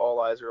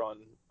all eyes are on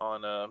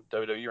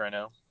WWE right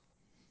now.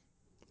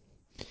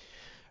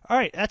 All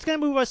right, that's going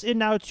to move us in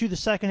now to the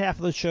second half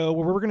of the show,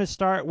 where we're going to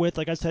start with,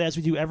 like I said, as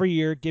we do every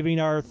year,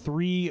 giving our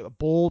 3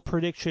 bold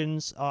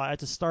predictions at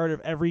the start of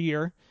every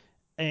year.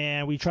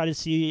 And we try to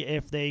see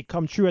if they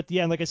come true at the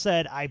end. Like I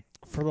said,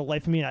 for the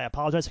life of me, and I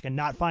apologize, I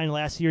cannot find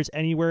last year's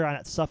anywhere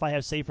on stuff I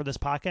have saved for this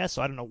podcast,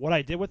 so I don't know what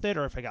I did with it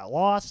or if I got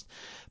lost.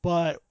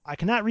 But I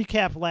cannot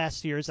recap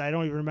last year's. I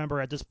don't even remember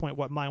at this point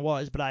what mine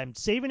was, but I'm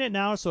saving it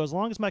now, so as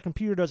long as my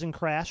computer doesn't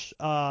crash,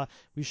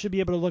 we should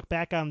be able to look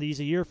back on these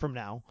a year from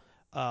now.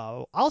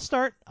 I'll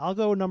start. I'll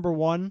go number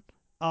 1.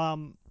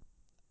 I'm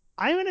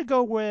going to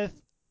go with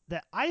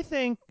that I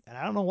think, and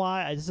I don't know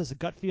why, this is a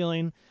gut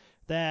feeling,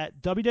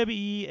 that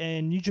WWE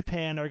and New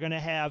Japan are going to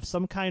have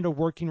some kind of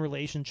working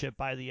relationship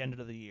by the end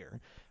of the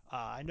year.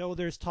 I know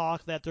there's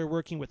talk that they're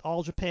working with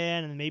All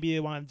Japan, and maybe they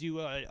want to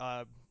do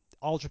a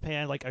All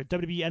Japan, like a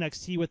WWE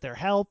NXT with their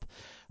help.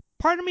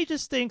 Part of me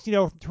just thinks,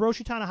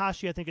 Hiroshi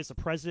Tanahashi, I think, is the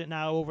president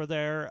now over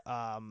there.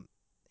 I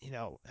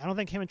don't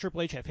think him and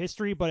Triple H have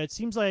history, but it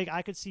seems like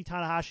I could see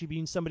Tanahashi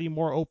being somebody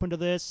more open to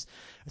this,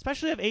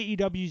 especially if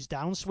AEW's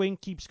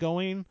downswing keeps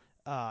going.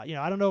 I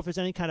don't know if there's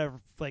any kind of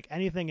like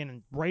anything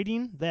in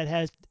writing that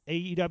has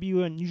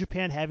AEW and New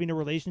Japan having a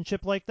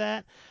relationship like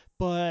that,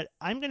 but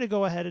I'm going to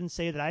go ahead and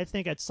say that I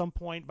think at some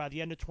point by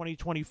the end of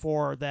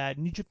 2024 that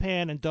New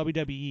Japan and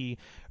WWE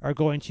are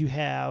going to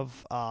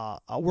have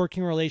a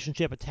working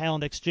relationship, a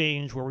talent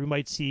exchange where we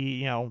might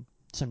see,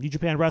 some New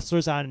Japan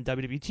wrestlers on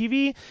WWE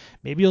TV.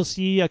 Maybe you'll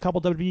see a couple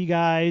WWE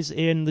guys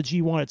in the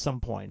G1 at some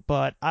point.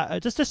 But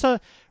just a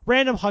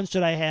random hunch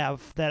that I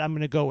have that I'm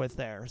going to go with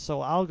there.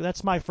 So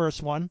that's my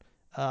first one.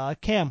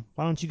 Cam,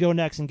 why don't you go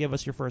next and give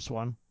us your first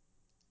one?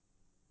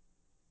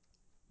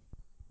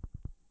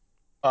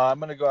 I'm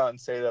going to go out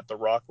and say that The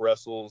Rock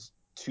wrestles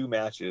 2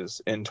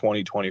 matches in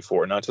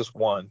 2024. Not just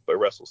one, but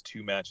wrestles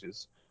 2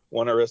 matches.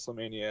 One at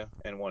WrestleMania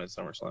and one at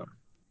SummerSlam.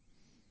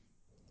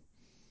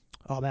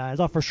 Oh man, I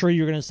thought for sure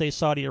you were going to say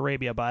Saudi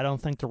Arabia, but I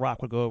don't think The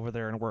Rock would go over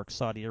there and work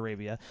Saudi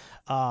Arabia.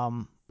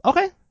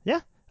 Okay, yeah.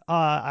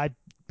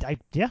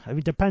 Yeah. I mean,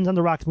 it depends on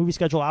The Rock's movie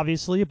schedule,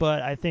 obviously,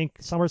 but I think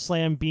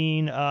SummerSlam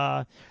being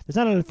there's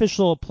not an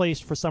official place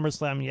for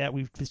SummerSlam yet.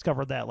 We've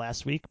discovered that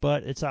last week,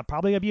 but it's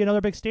probably gonna be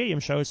another big stadium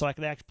show, so I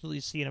could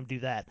actually see him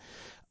do that.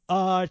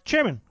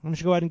 Chairman, why don't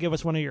you go ahead and give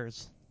us one of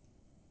yours?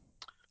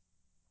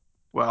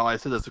 Well, I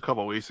said this a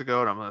couple of weeks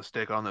ago, and I'm going to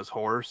stick on this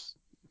horse.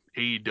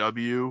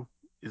 AEW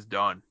is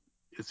done.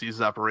 It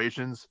ceases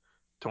operations.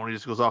 Tony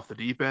just goes off the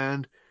deep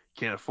end.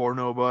 Can't afford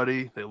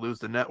nobody. They lose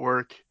the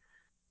network.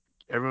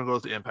 Everyone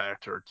goes to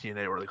Impact or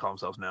TNA, where they call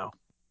themselves now.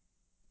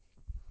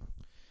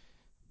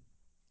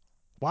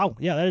 Wow,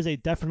 yeah, that is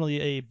definitely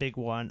a big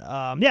one.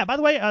 Yeah, by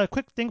the way, a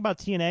quick thing about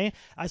TNA.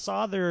 I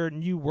saw their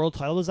new world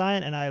title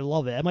design, and I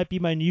love it. It might be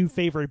my new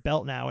favorite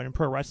belt now in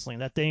pro wrestling.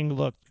 That thing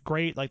looked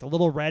great, like the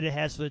little red it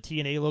has for the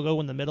TNA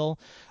logo in the middle.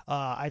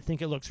 I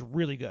think it looks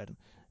really good.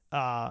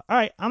 All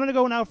right, I'm going to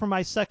go now for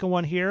my second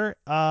one here.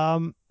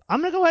 I'm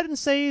going to go ahead and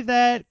say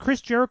that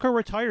Chris Jericho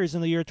retires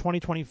in the year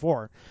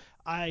 2024.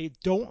 I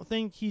don't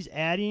think he's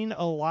adding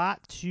a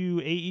lot to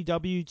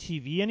AEW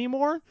TV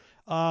anymore.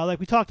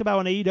 Like we talked about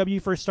when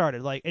AEW first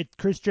started,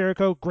 Chris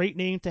Jericho, great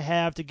name to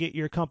have to get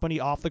your company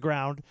off the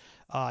ground.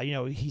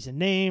 He's a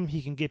name,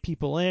 he can get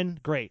people in,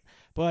 great.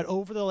 But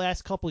over the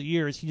last couple of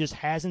years, he just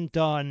hasn't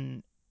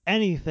done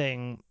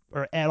anything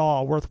or at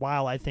all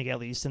worthwhile, I think, at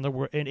least in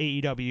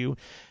AEW.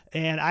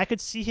 And I could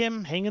see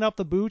him hanging up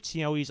the boots.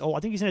 He's old. I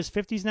think he's in his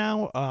 50s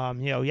now.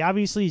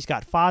 He's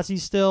got Fozzy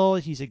still.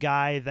 He's a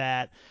guy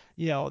that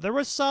there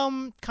was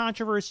some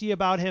controversy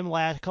about him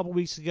last couple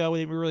weeks ago. We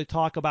didn't really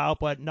talk about,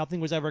 but nothing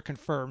was ever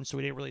confirmed, so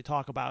we didn't really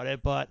talk about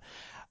it. But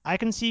I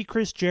can see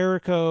Chris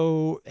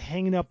Jericho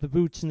hanging up the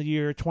boots in the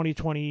year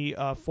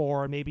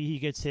 2024. Maybe he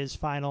gets his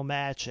final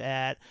match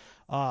at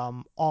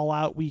All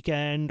Out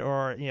weekend,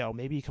 or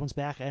maybe he comes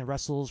back and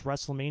wrestles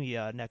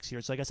WrestleMania next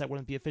year. So I guess that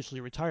wouldn't be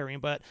officially retiring,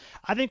 but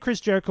I think Chris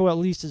Jericho at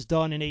least is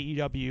done in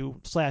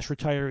AEW /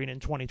 retiring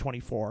in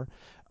 2024.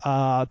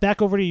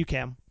 Back over to you,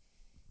 Cam.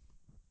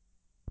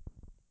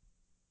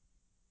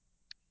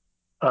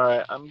 All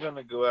right, I'm going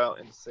to go out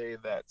and say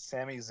that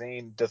Sami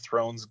Zayn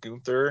dethrones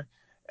Gunther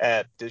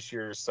at this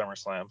year's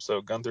SummerSlam.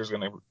 So Gunther's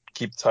going to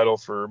keep the title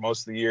for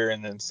most of the year,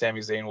 and then Sami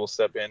Zayn will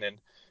step in and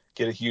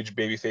get a huge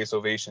babyface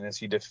ovation as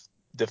he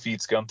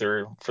defeats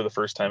Gunther for the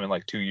first time in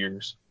like 2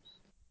 years.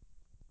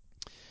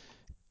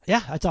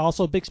 Yeah, it's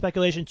also big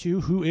speculation too.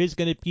 Who is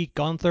going to beat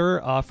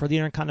Gunther for the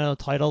Intercontinental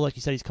title? Like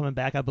you said, he's coming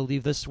back, I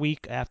believe, this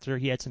week after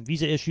he had some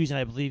visa issues, and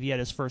I believe he had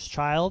his first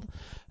child.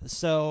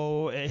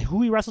 So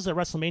who he wrestles at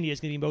WrestleMania is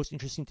going to be most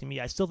interesting to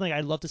me. I still think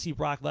I'd love to see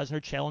Brock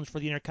Lesnar challenge for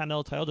the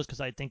Intercontinental title, just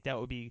because I think that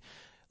would be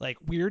like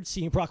weird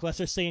seeing Brock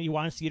Lesnar saying he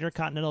wants the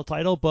Intercontinental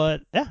title.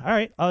 But yeah, all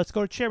right, let's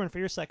go to Chairman for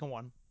your second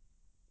one.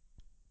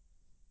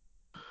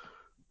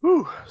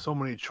 Whew, so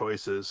many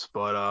choices,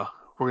 but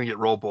we're gonna get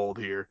real bold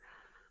here.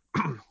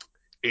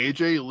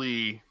 AJ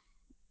Lee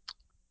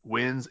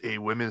wins a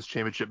women's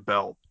championship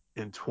belt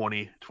in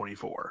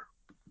 2024.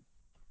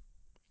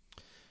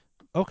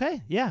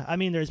 Okay, yeah. I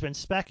mean, there's been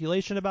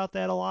speculation about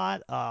that a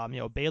lot.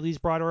 Bailey's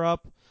brought her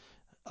up.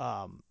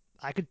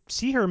 I could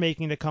see her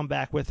making a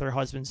comeback with her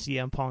husband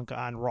CM Punk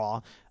on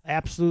Raw.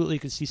 Absolutely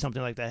could see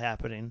something like that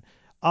happening.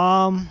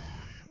 Um,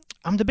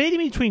 I'm debating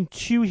between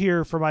two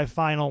here for my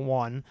final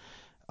one.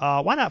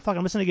 Why not? Fuck,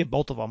 I'm just gonna get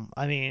both of them.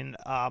 I mean,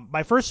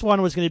 my first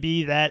one was gonna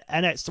be that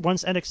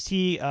once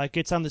NXT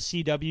gets on the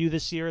CW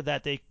this year,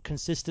 that they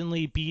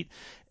consistently beat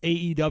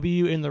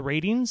AEW in the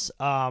ratings.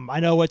 I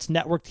know it's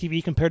network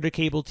TV compared to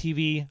cable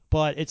TV,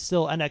 but it's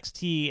still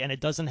NXT and it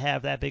doesn't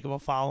have that big of a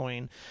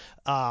following.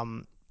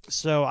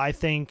 So I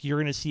think you're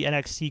going to see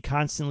NXT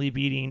constantly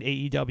beating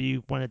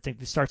AEW when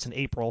it starts in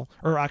April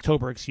or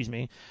October, excuse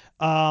me.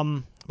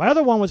 My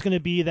other one was going to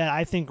be that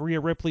I think Rhea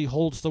Ripley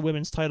holds the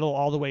women's title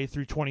all the way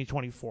through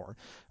 2024.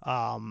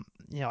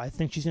 I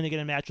think she's going to get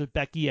a match with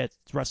Becky at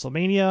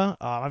WrestleMania.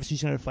 Obviously,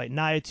 she's going to fight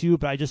Nia too,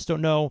 but I just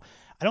don't know.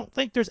 I don't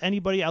think there's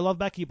anybody. I love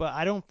Becky, but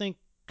I don't think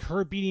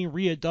her beating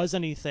Rhea does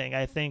anything.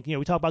 I think,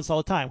 we talk about this all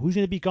the time. Who's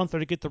going to beat Gunther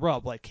to get the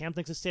rub? Like Cam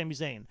thinks it's Sami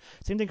Zayn.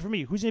 Same thing for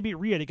me. Who's going to beat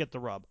Rhea to get the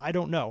rub? I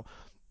don't know.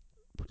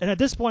 And at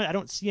this point, I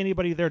don't see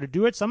anybody there to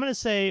do it. So I'm going to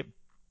say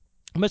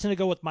I'm just going to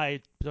go with I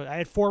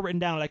had four written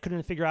down and I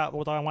couldn't figure out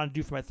what I want to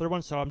do for my third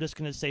one, so I'm just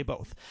going to say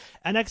both.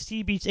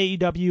 NXT beats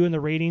AEW in the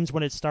ratings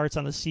when it starts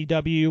on the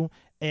CW,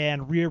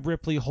 and Rhea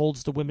Ripley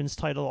holds the women's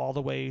title all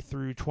the way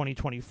through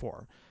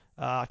 2024.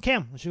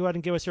 Cam, should you go ahead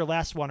and give us your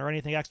last one or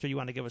anything extra you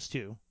want to give us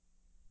too?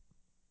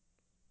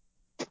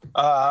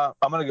 I'm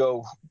going to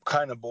go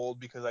kind of bold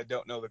because I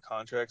don't know the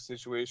contract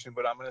situation,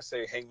 but I'm going to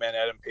say Hangman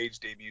Adam Page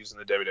debuts in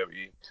the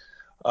WWE.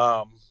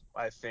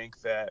 I think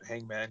that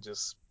Hangman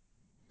just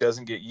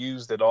doesn't get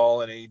used at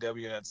all in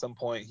AEW, and at some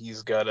point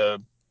he's got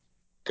to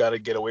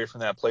get away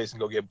from that place and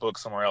go get booked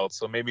somewhere else.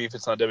 So maybe if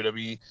it's not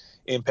WWE,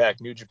 Impact,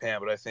 New Japan,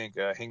 but I think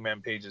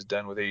Hangman Page is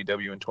done with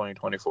AEW in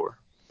 2024.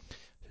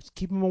 Just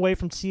keep him away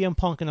from CM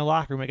Punk in the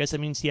locker room. I guess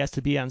that means he has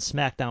to be on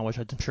SmackDown, which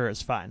I'm sure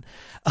is fine.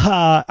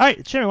 All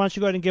right, Jimmy, why don't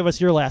you go ahead and give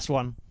us your last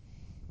one?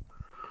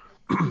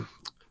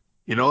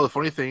 The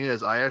funny thing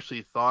is, I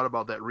actually thought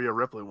about that Rhea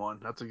Ripley one.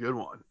 That's a good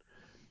one.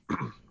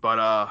 But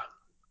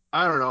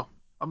I don't know.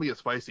 I'm gonna get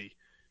spicy.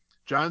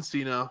 John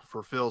Cena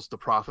fulfills the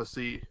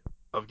prophecy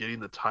of getting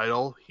the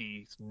title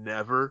he's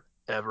never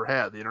ever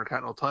had, the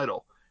Intercontinental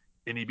title,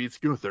 and he beats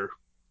Gunther.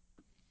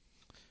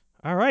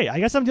 All right, I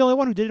guess I'm the only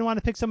one who didn't want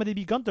to pick somebody to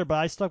beat Gunther, but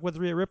I stuck with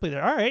Rhea Ripley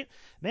there. All right,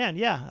 man,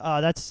 yeah,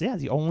 that's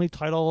the only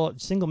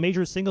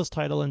major singles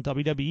title in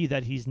WWE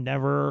that he's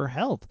never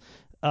held.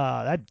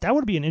 That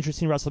would be an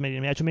interesting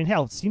WrestleMania match. I mean,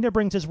 hell, Cena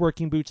brings his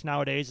working boots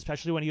nowadays,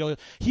 especially when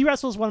he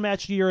wrestles one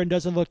match a year and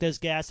doesn't look as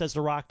gassed as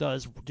The Rock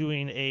does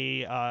doing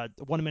a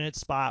 1 minute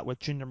spot with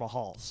Jinder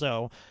Mahal.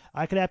 So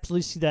I could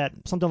absolutely see that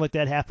something like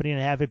that happening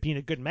and have it being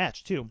a good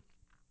match too.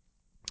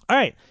 All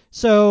right,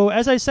 so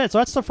as I said, so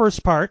that's the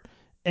first part.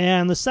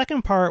 And the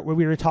second part, where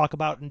we're going to talk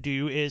about and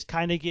do, is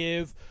kind of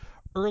give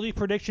early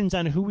predictions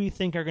on who we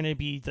think are going to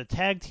be the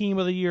tag team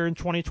of the year in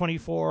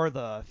 2024,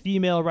 the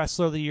female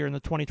wrestler of the year in the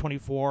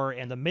 2024,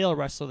 and the male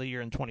wrestler of the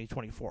year in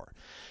 2024.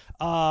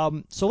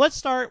 So let's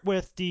start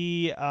with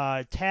the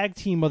tag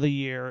team of the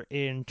year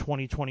in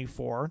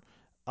 2024.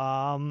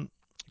 Cam,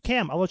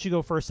 I'll let you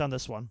go first on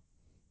this one.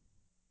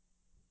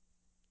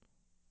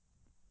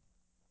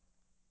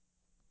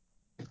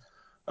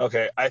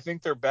 Okay, I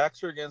think their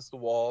backs are against the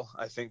wall.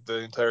 I think the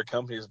entire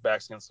company's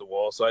backs against the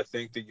wall. So I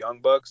think the Young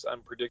Bucks, I'm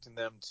predicting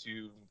them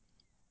to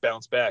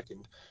bounce back.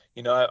 And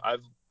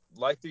I've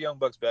liked the Young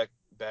Bucks back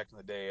in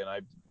the day, and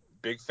I'm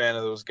big fan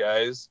of those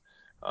guys.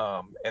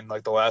 And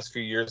like the last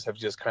few years have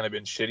just kind of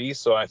been shitty.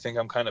 So I think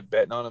I'm kind of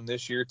betting on them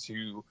this year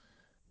to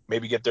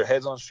maybe get their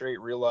heads on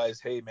straight, realize,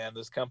 hey man,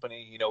 this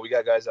company, we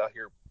got guys out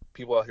here,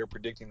 people out here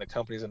predicting the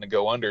company's going to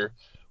go under.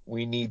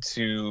 We need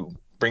to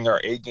bring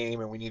our A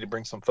game, and we need to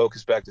bring some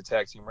focus back to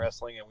tag team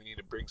wrestling, and we need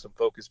to bring some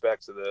focus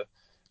back to the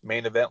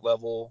main event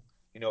level.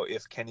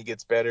 If Kenny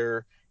gets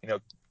better,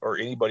 or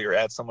anybody, or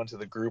add someone to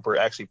the group, or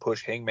actually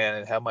push Hangman,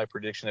 and have my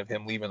prediction of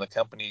him leaving the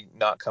company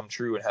not come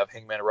true, and have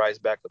Hangman rise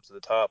back up to the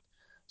top.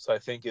 So I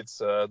think it's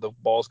the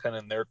ball's kind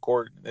of in their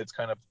court. It's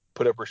kind of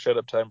put up or shut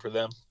up time for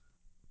them.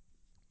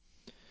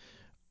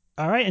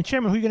 All right, and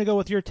Chairman, who are you going to go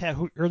with your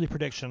early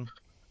prediction?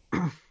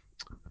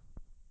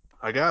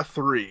 I got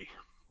three,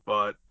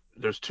 but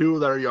there's two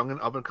that are young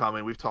and up and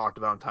coming. We've talked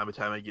about time and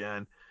time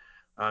again.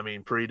 I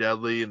mean, Pretty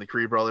Deadly and the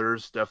Creed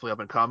Brothers, definitely up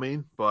and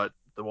coming, but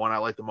the one I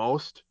like the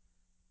most,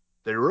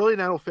 They're really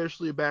not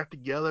officially back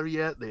together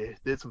yet. They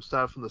did some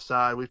stuff from the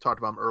side. We've talked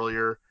about them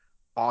earlier.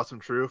 Awesome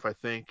Truth. I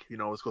think,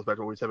 this goes back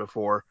to what we said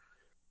before.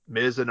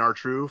 Miz and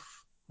R-Truth,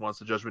 once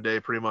the Judgment Day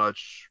pretty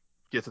much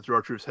gets it through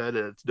R-Truth's head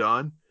and it's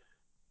done,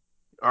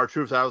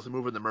 R-Truth's obviously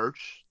moving the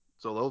merch.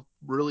 So they'll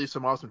release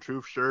some awesome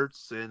Truth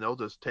shirts and they'll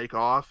just take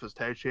off as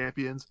tag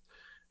champions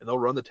and they'll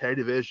run the tag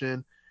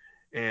division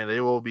and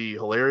they will be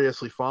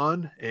hilariously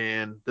fun.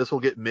 And this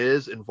will get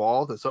Miz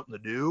involved in something to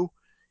do.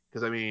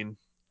 Because, I mean,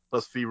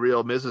 let's be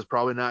real, Miz is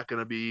probably not going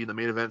to be in the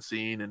main event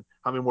scene. And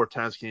how many more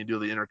times can you do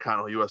the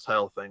Intercontinental U.S.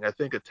 title thing? I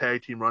think a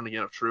tag team running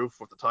in of Truth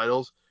with the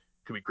titles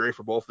could be great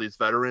for both of these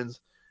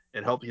veterans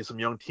and help get some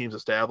young teams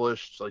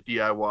established, like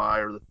DIY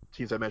or the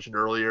teams I mentioned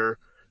earlier.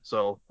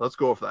 So let's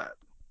go with that.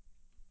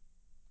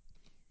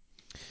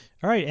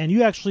 All right, and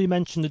you actually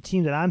mentioned the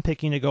team that I'm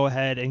picking to go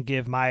ahead and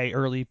give my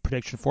early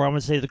prediction for. I'm going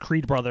to say the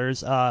Creed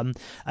brothers. I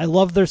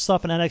love their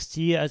stuff in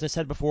NXT. As I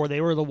said before, they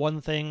were the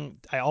one thing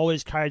I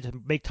always tried to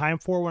make time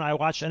for when I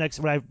watched NXT.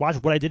 When I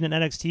watched what I did in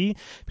NXT,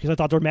 because I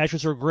thought their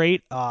matches were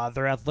great.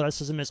 Their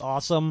athleticism is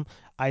awesome.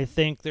 I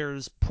think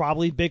there's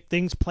probably big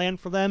things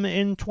planned for them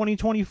in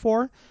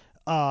 2024.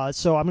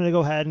 So I'm going to go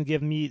ahead and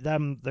give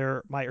them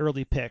my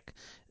early pick.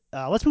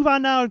 Let's move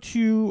on now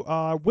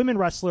to Women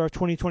Wrestler of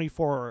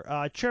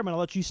 2024. Chairman, I'll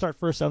let you start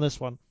first on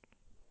this one.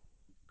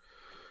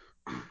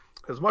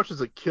 As much as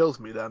it kills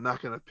me that I'm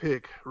not going to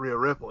pick Rhea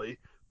Ripley,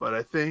 but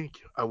I think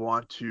I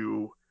want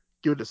to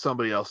give it to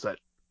somebody else that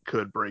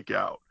could break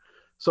out.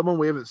 Someone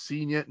we haven't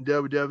seen yet in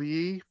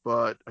WWE,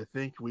 but I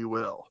think we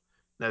will.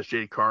 That's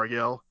Jade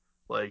Cargill.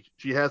 Like,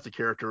 she has the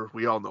character.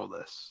 We all know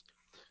this.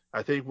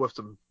 I think with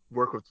some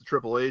work with the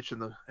Triple H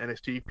and the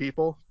NXT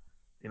people,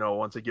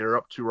 once they get her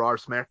up to Raw or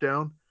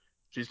SmackDown,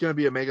 she's going to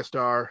be a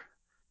megastar.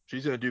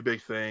 She's going to do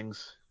big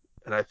things.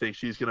 And I think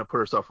she's going to put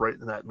herself right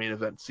in that main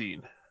event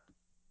scene.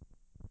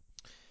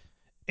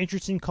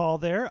 Interesting call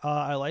there.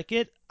 I like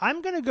it.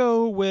 I'm going to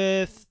go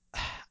with,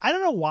 I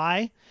don't know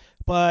why,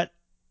 but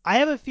I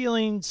have a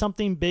feeling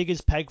something big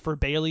is pegged for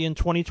Bayley in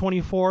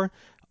 2024.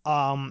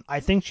 I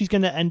think she's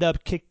going to end up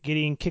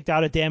getting kicked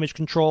out of Damage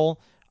Control.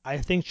 I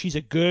think she's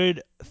a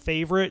good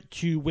favorite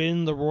to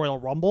win the Royal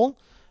Rumble.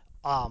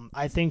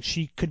 I think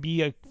she could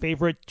be a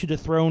favorite to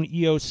dethrone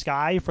Io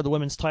Sky for the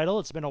women's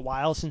title. It's been a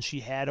while since she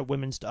had a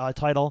women's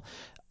title.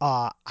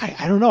 I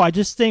don't know. I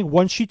just think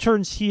once she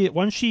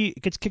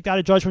gets kicked out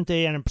of Judgment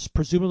Day and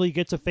presumably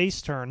gets a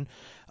face turn,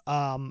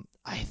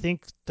 I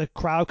think the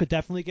crowd could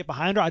definitely get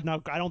behind her. I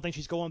don't think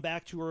she's going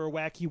back to her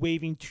wacky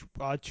waving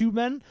two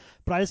men,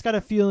 but I just got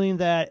a feeling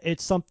that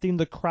it's something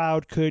the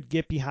crowd could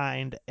get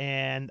behind,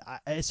 and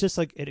it's just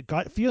like a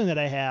gut feeling that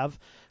I have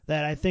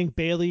that I think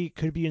Bayley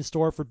could be in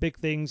store for big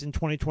things in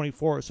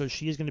 2024. So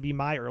she is going to be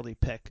my early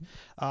pick.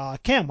 Cam,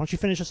 why don't you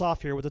finish us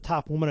off here with the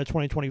top woman of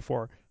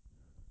 2024?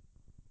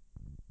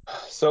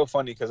 So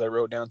funny because I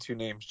wrote down two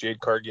names, Jade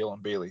Cargill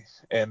and Bayley,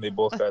 and they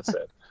both got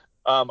said.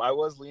 I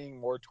was leaning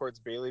more towards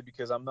Bayley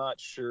because I'm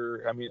not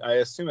sure. I mean, I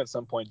assume at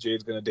some point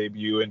Jade's going to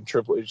debut, and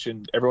Triple H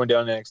and everyone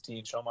down in NXT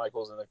and Shawn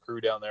Michaels and the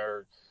crew down there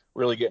are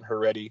really getting her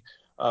ready.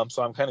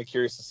 So I'm kind of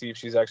curious to see if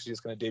she's actually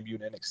just going to debut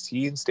in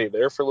NXT and stay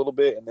there for a little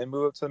bit and then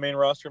move up to the main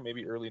roster,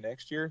 maybe early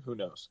next year. Who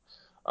knows?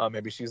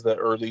 Maybe she's the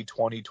early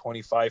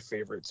 2025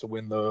 favorite to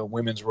win the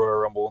Women's Royal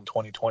Rumble in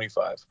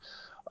 2025.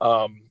 But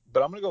I'm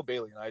going to go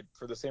Bayley, and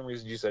for the same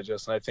reason you said,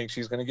 Justin. I think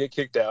she's going to get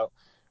kicked out.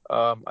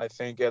 I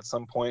think at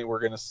some point we're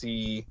going to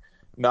see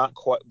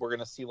we're going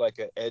to see like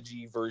an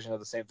edgy version of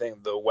the same thing,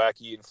 the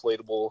wacky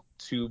inflatable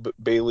tube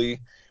Bayley.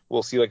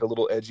 We'll see like a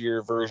little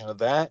edgier version of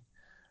that.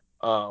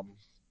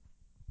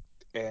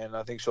 And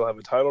I think she'll have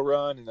a title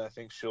run, and I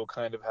think she'll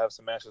kind of have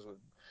some matches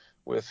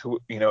with who,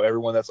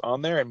 everyone that's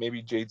on there, and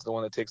maybe Jade's the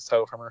one that takes the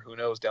title from her. Who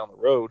knows down the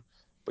road?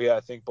 But yeah, I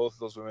think both of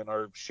those women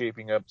are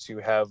shaping up to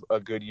have a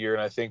good year,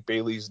 and I think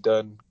Bayley's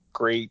done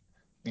great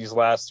these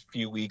last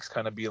few weeks,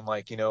 kind of being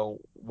like,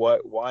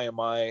 why am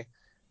I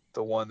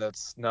the one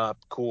that's not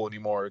cool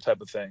anymore,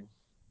 type of thing.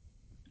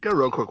 Got a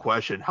real quick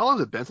question. How long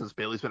has it been since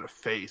Bayley's been a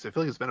face? I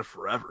feel like it's been a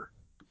forever.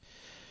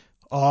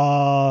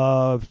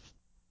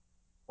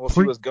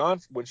 She was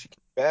gone when she came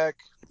back.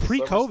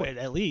 Pre-COVID,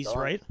 at least, gone.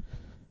 Right?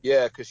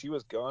 Yeah, because she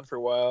was gone for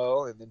a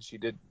while, and then she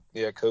did,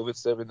 COVID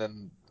stuff, and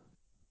then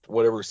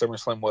whatever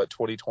SummerSlam,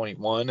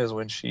 2021 is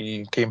when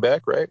she came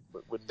back, right?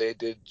 When they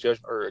did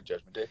Judgment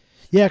Day.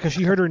 Yeah, because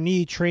she hurt her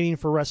knee training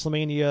for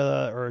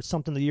WrestleMania or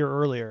something the year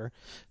earlier.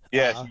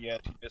 Yeah, she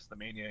missed the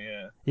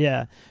Mania,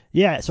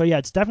 Yeah. So yeah,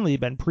 it's definitely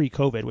been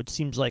pre-COVID, which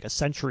seems like a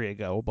century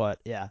ago, but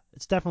yeah,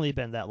 it's definitely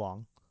been that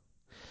long.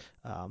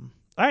 All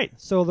right,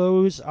 so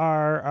those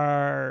are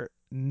our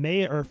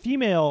male or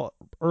female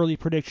early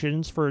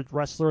predictions for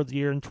Wrestler of the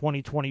Year in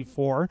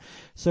 2024.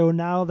 So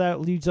now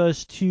that leads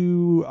us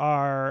to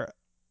our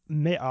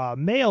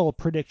male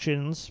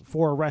predictions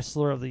for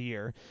Wrestler of the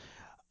Year.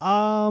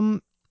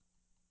 Man,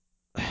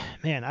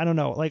 I don't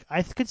know. Like,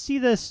 I could see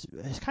this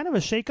as kind of a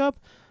shakeup.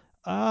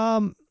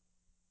 The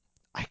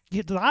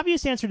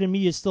obvious answer to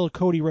me is still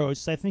Cody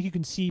Rhodes. I think you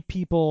can see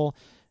people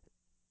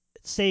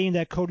saying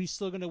that Cody's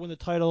still going to win the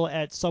title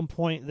at some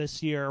point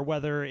this year,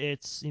 whether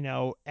it's,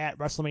 at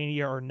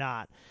WrestleMania or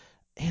not.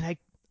 And I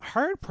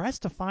hard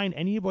pressed to find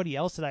anybody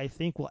else that I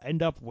think will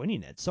end up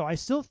winning it. So I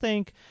still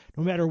think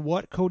no matter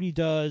what Cody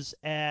does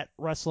at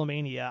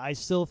WrestleMania, I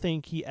still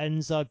think he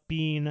ends up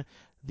being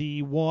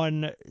the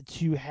one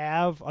to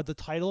have the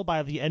title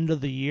by the end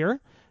of the year.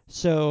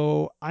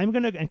 So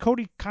and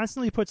Cody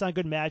constantly puts on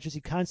good matches.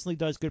 He constantly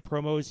does good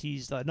promos.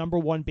 He's the number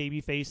one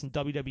babyface in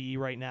WWE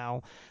right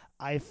now.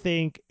 I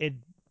think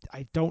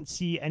I don't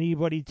see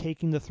anybody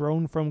taking the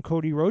throne from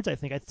Cody Rhodes.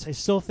 I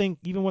still think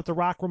even with The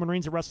Rock, Roman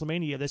Reigns at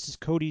WrestleMania, this is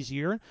Cody's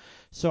year.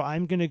 So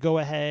I'm going to go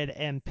ahead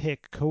and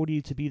pick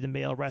Cody to be the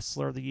male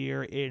wrestler of the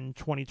year in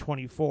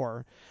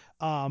 2024.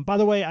 By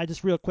the way, I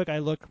just real quick, I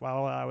looked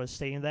while I was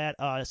saying that.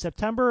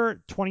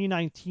 September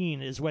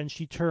 2019 is when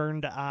she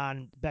turned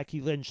on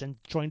Becky Lynch and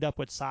joined up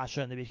with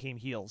Sasha and they became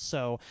heels.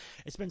 So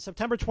it's been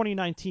September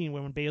 2019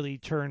 when Bayley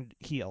turned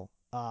heel.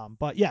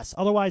 But yes,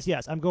 otherwise,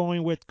 yes, I'm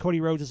going with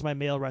Cody Rhodes as my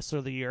male wrestler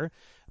of the year.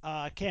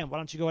 Cam, why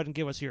don't you go ahead and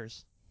give us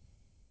yours?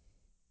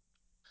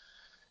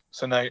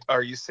 So now,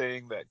 are you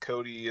saying that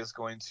Cody is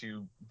going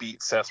to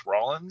beat Seth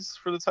Rollins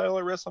for the title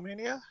at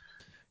WrestleMania?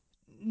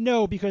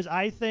 No, because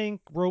I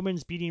think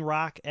Roman's beating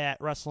Rock at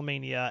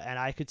WrestleMania, and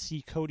I could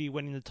see Cody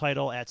winning the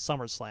title at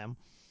SummerSlam.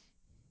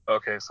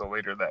 Okay, so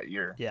later that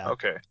year. Yeah.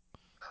 Okay.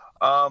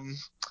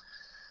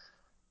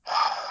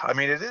 I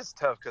mean, it is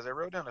tough because I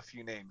wrote down a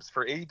few names.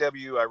 For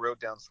AEW, I wrote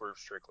down Swerve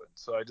Strickland.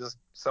 So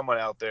someone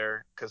out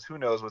there, because who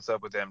knows what's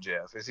up with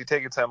MJF. Is he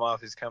taking time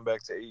off? He's come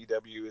back to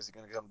AEW. Is he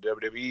going to come to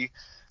WWE?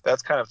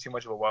 That's kind of too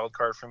much of a wild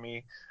card for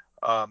me.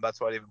 That's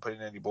why I didn't put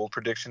in any bold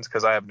predictions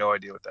because I have no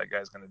idea what that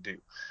guy's going to do.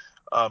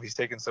 He's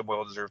taking some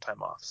well-deserved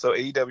time off. So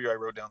AEW, I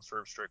wrote down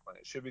Swerve Strickland.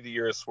 It should be the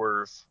year of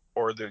Swerve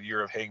or the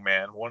year of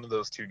Hangman. One of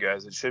those two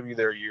guys. It should be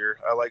their year.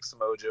 I like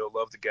Samojo,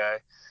 love the guy,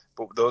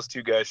 but those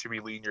two guys should be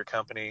leading your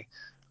company.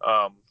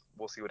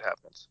 We'll see what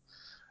happens.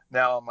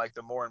 Now, on like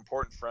the more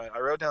important front, I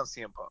wrote down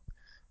CM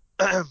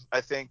Punk.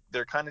 I think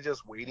they're kind of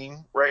just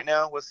waiting right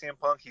now with CM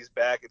Punk. He's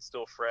back. It's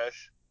still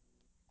fresh.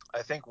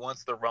 I think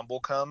once the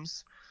Rumble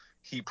comes,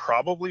 he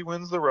probably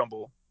wins the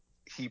Rumble.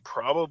 He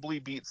probably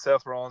beats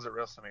Seth Rollins at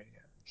WrestleMania.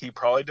 He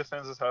probably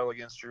defends the title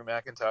against Drew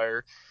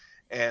McIntyre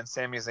and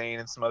Sami Zayn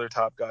and some other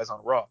top guys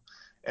on Raw.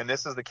 And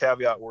this is the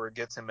caveat where it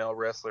gets him male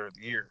wrestler of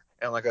the year.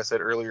 And like I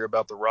said earlier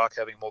about The Rock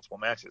having multiple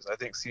matches, I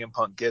think CM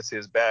Punk gets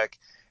his back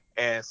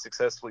and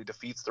successfully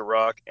defeats The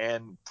Rock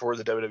and for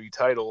the WWE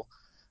title,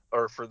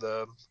 or for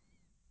the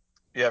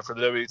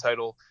WWE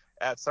title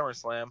at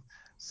SummerSlam.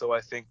 So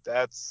I think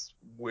that's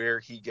where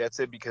he gets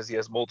it because he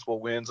has multiple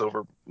wins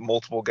over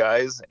multiple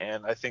guys,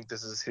 and I think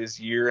this is his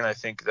year, and I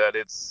think that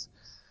it's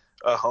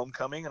a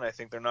homecoming, and I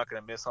think they're not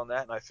going to miss on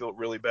that, and I feel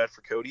really bad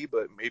for Cody,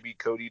 but maybe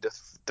Cody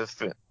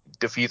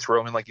defeats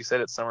Roman, like you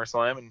said, at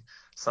SummerSlam, and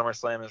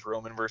SummerSlam is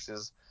Roman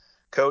versus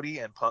Cody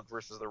and Punk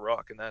versus The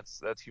Rock, and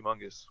that's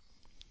humongous.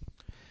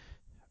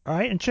 All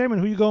right, and Chairman,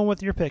 who are you going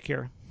with your pick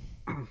here?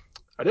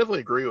 I definitely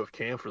agree with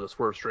Cam for the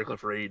Swerve Strickland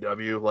for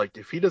AEW. Like,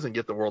 if he doesn't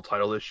get the world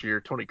title this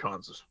year, Tony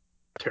Khan's is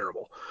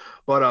terrible.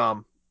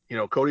 But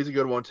Cody's a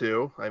good one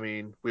too. I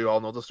mean, we all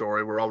know the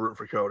story. We're all rooting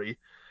for Cody,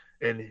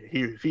 and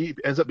if he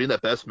ends up being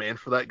that best man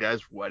for that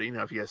guy's wedding,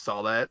 if you guys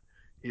saw that,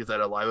 he was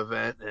at a live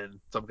event and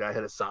some guy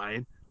had a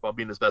sign about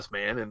being his best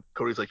man, and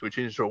Cody's like, "Can we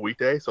change it to a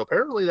weekday?" So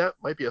apparently that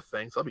might be a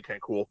thing. So that'd be kind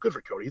of cool. Good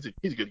for Cody.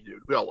 He's a good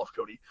dude. We all love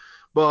Cody,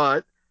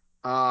 but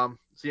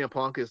CM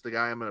Punk is the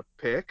guy I'm gonna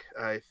pick.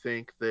 I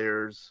think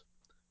there's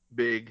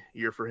big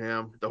year for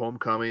him. The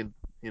homecoming,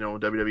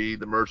 WWE,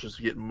 the merch is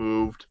getting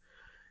moved.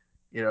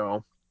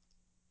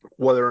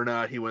 Whether or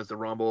not he wins the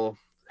Rumble,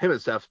 him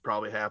and Steph's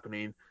probably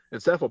happening.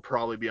 And Steph will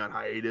probably be on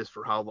hiatus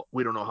for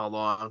we don't know how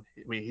long.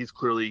 I mean, he's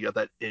clearly got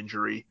that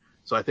injury.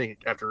 So I think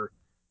after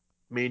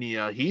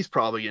Mania, he's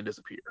probably going to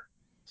disappear.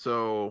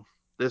 So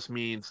this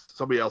means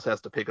somebody else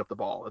has to pick up the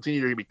ball. It's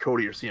either going to be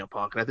Cody or CM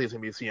Punk. And I think it's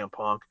going to be CM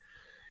Punk.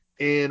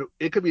 And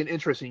it could be an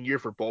interesting year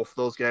for both of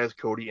those guys,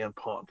 Cody and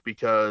Punk,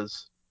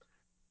 because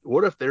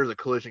what if there's a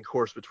collision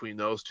course between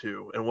those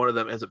two and one of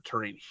them ends up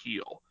turning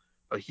heel?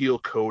 A heel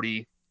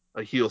Cody,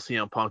 a heel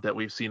CM Punk that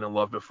we've seen and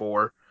loved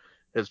before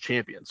as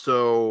champion.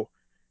 So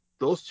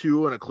those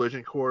two in a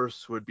collision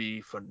course would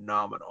be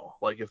phenomenal.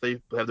 Like if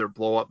they have their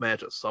blow up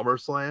match at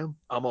SummerSlam,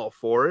 I'm all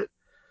for it.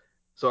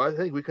 So I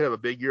think we could have a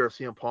big year of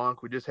CM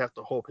Punk. We just have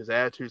to hope his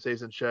attitude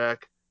stays in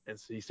check and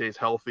he stays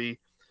healthy.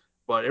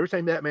 But every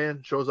time that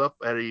man shows up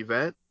at an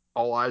event,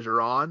 all eyes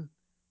are on.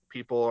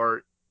 People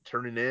are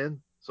turning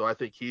in. So I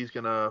think he's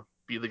going to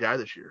be the guy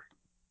this year.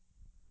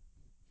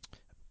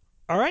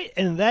 All right,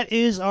 and that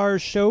is our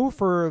show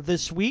for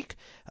this week.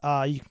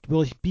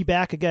 We'll be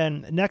back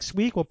again next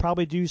week. We'll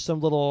probably do some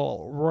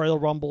little Royal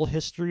Rumble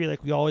history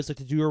like we always like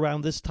to do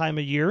around this time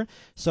of year.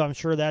 So I'm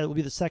sure that will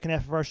be the second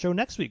half of our show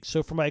next week.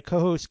 So for my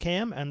co-host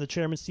Cam and the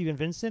chairman Steven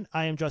Vincent,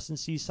 I am Justin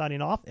C.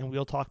 signing off, and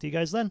we'll talk to you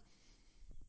guys then.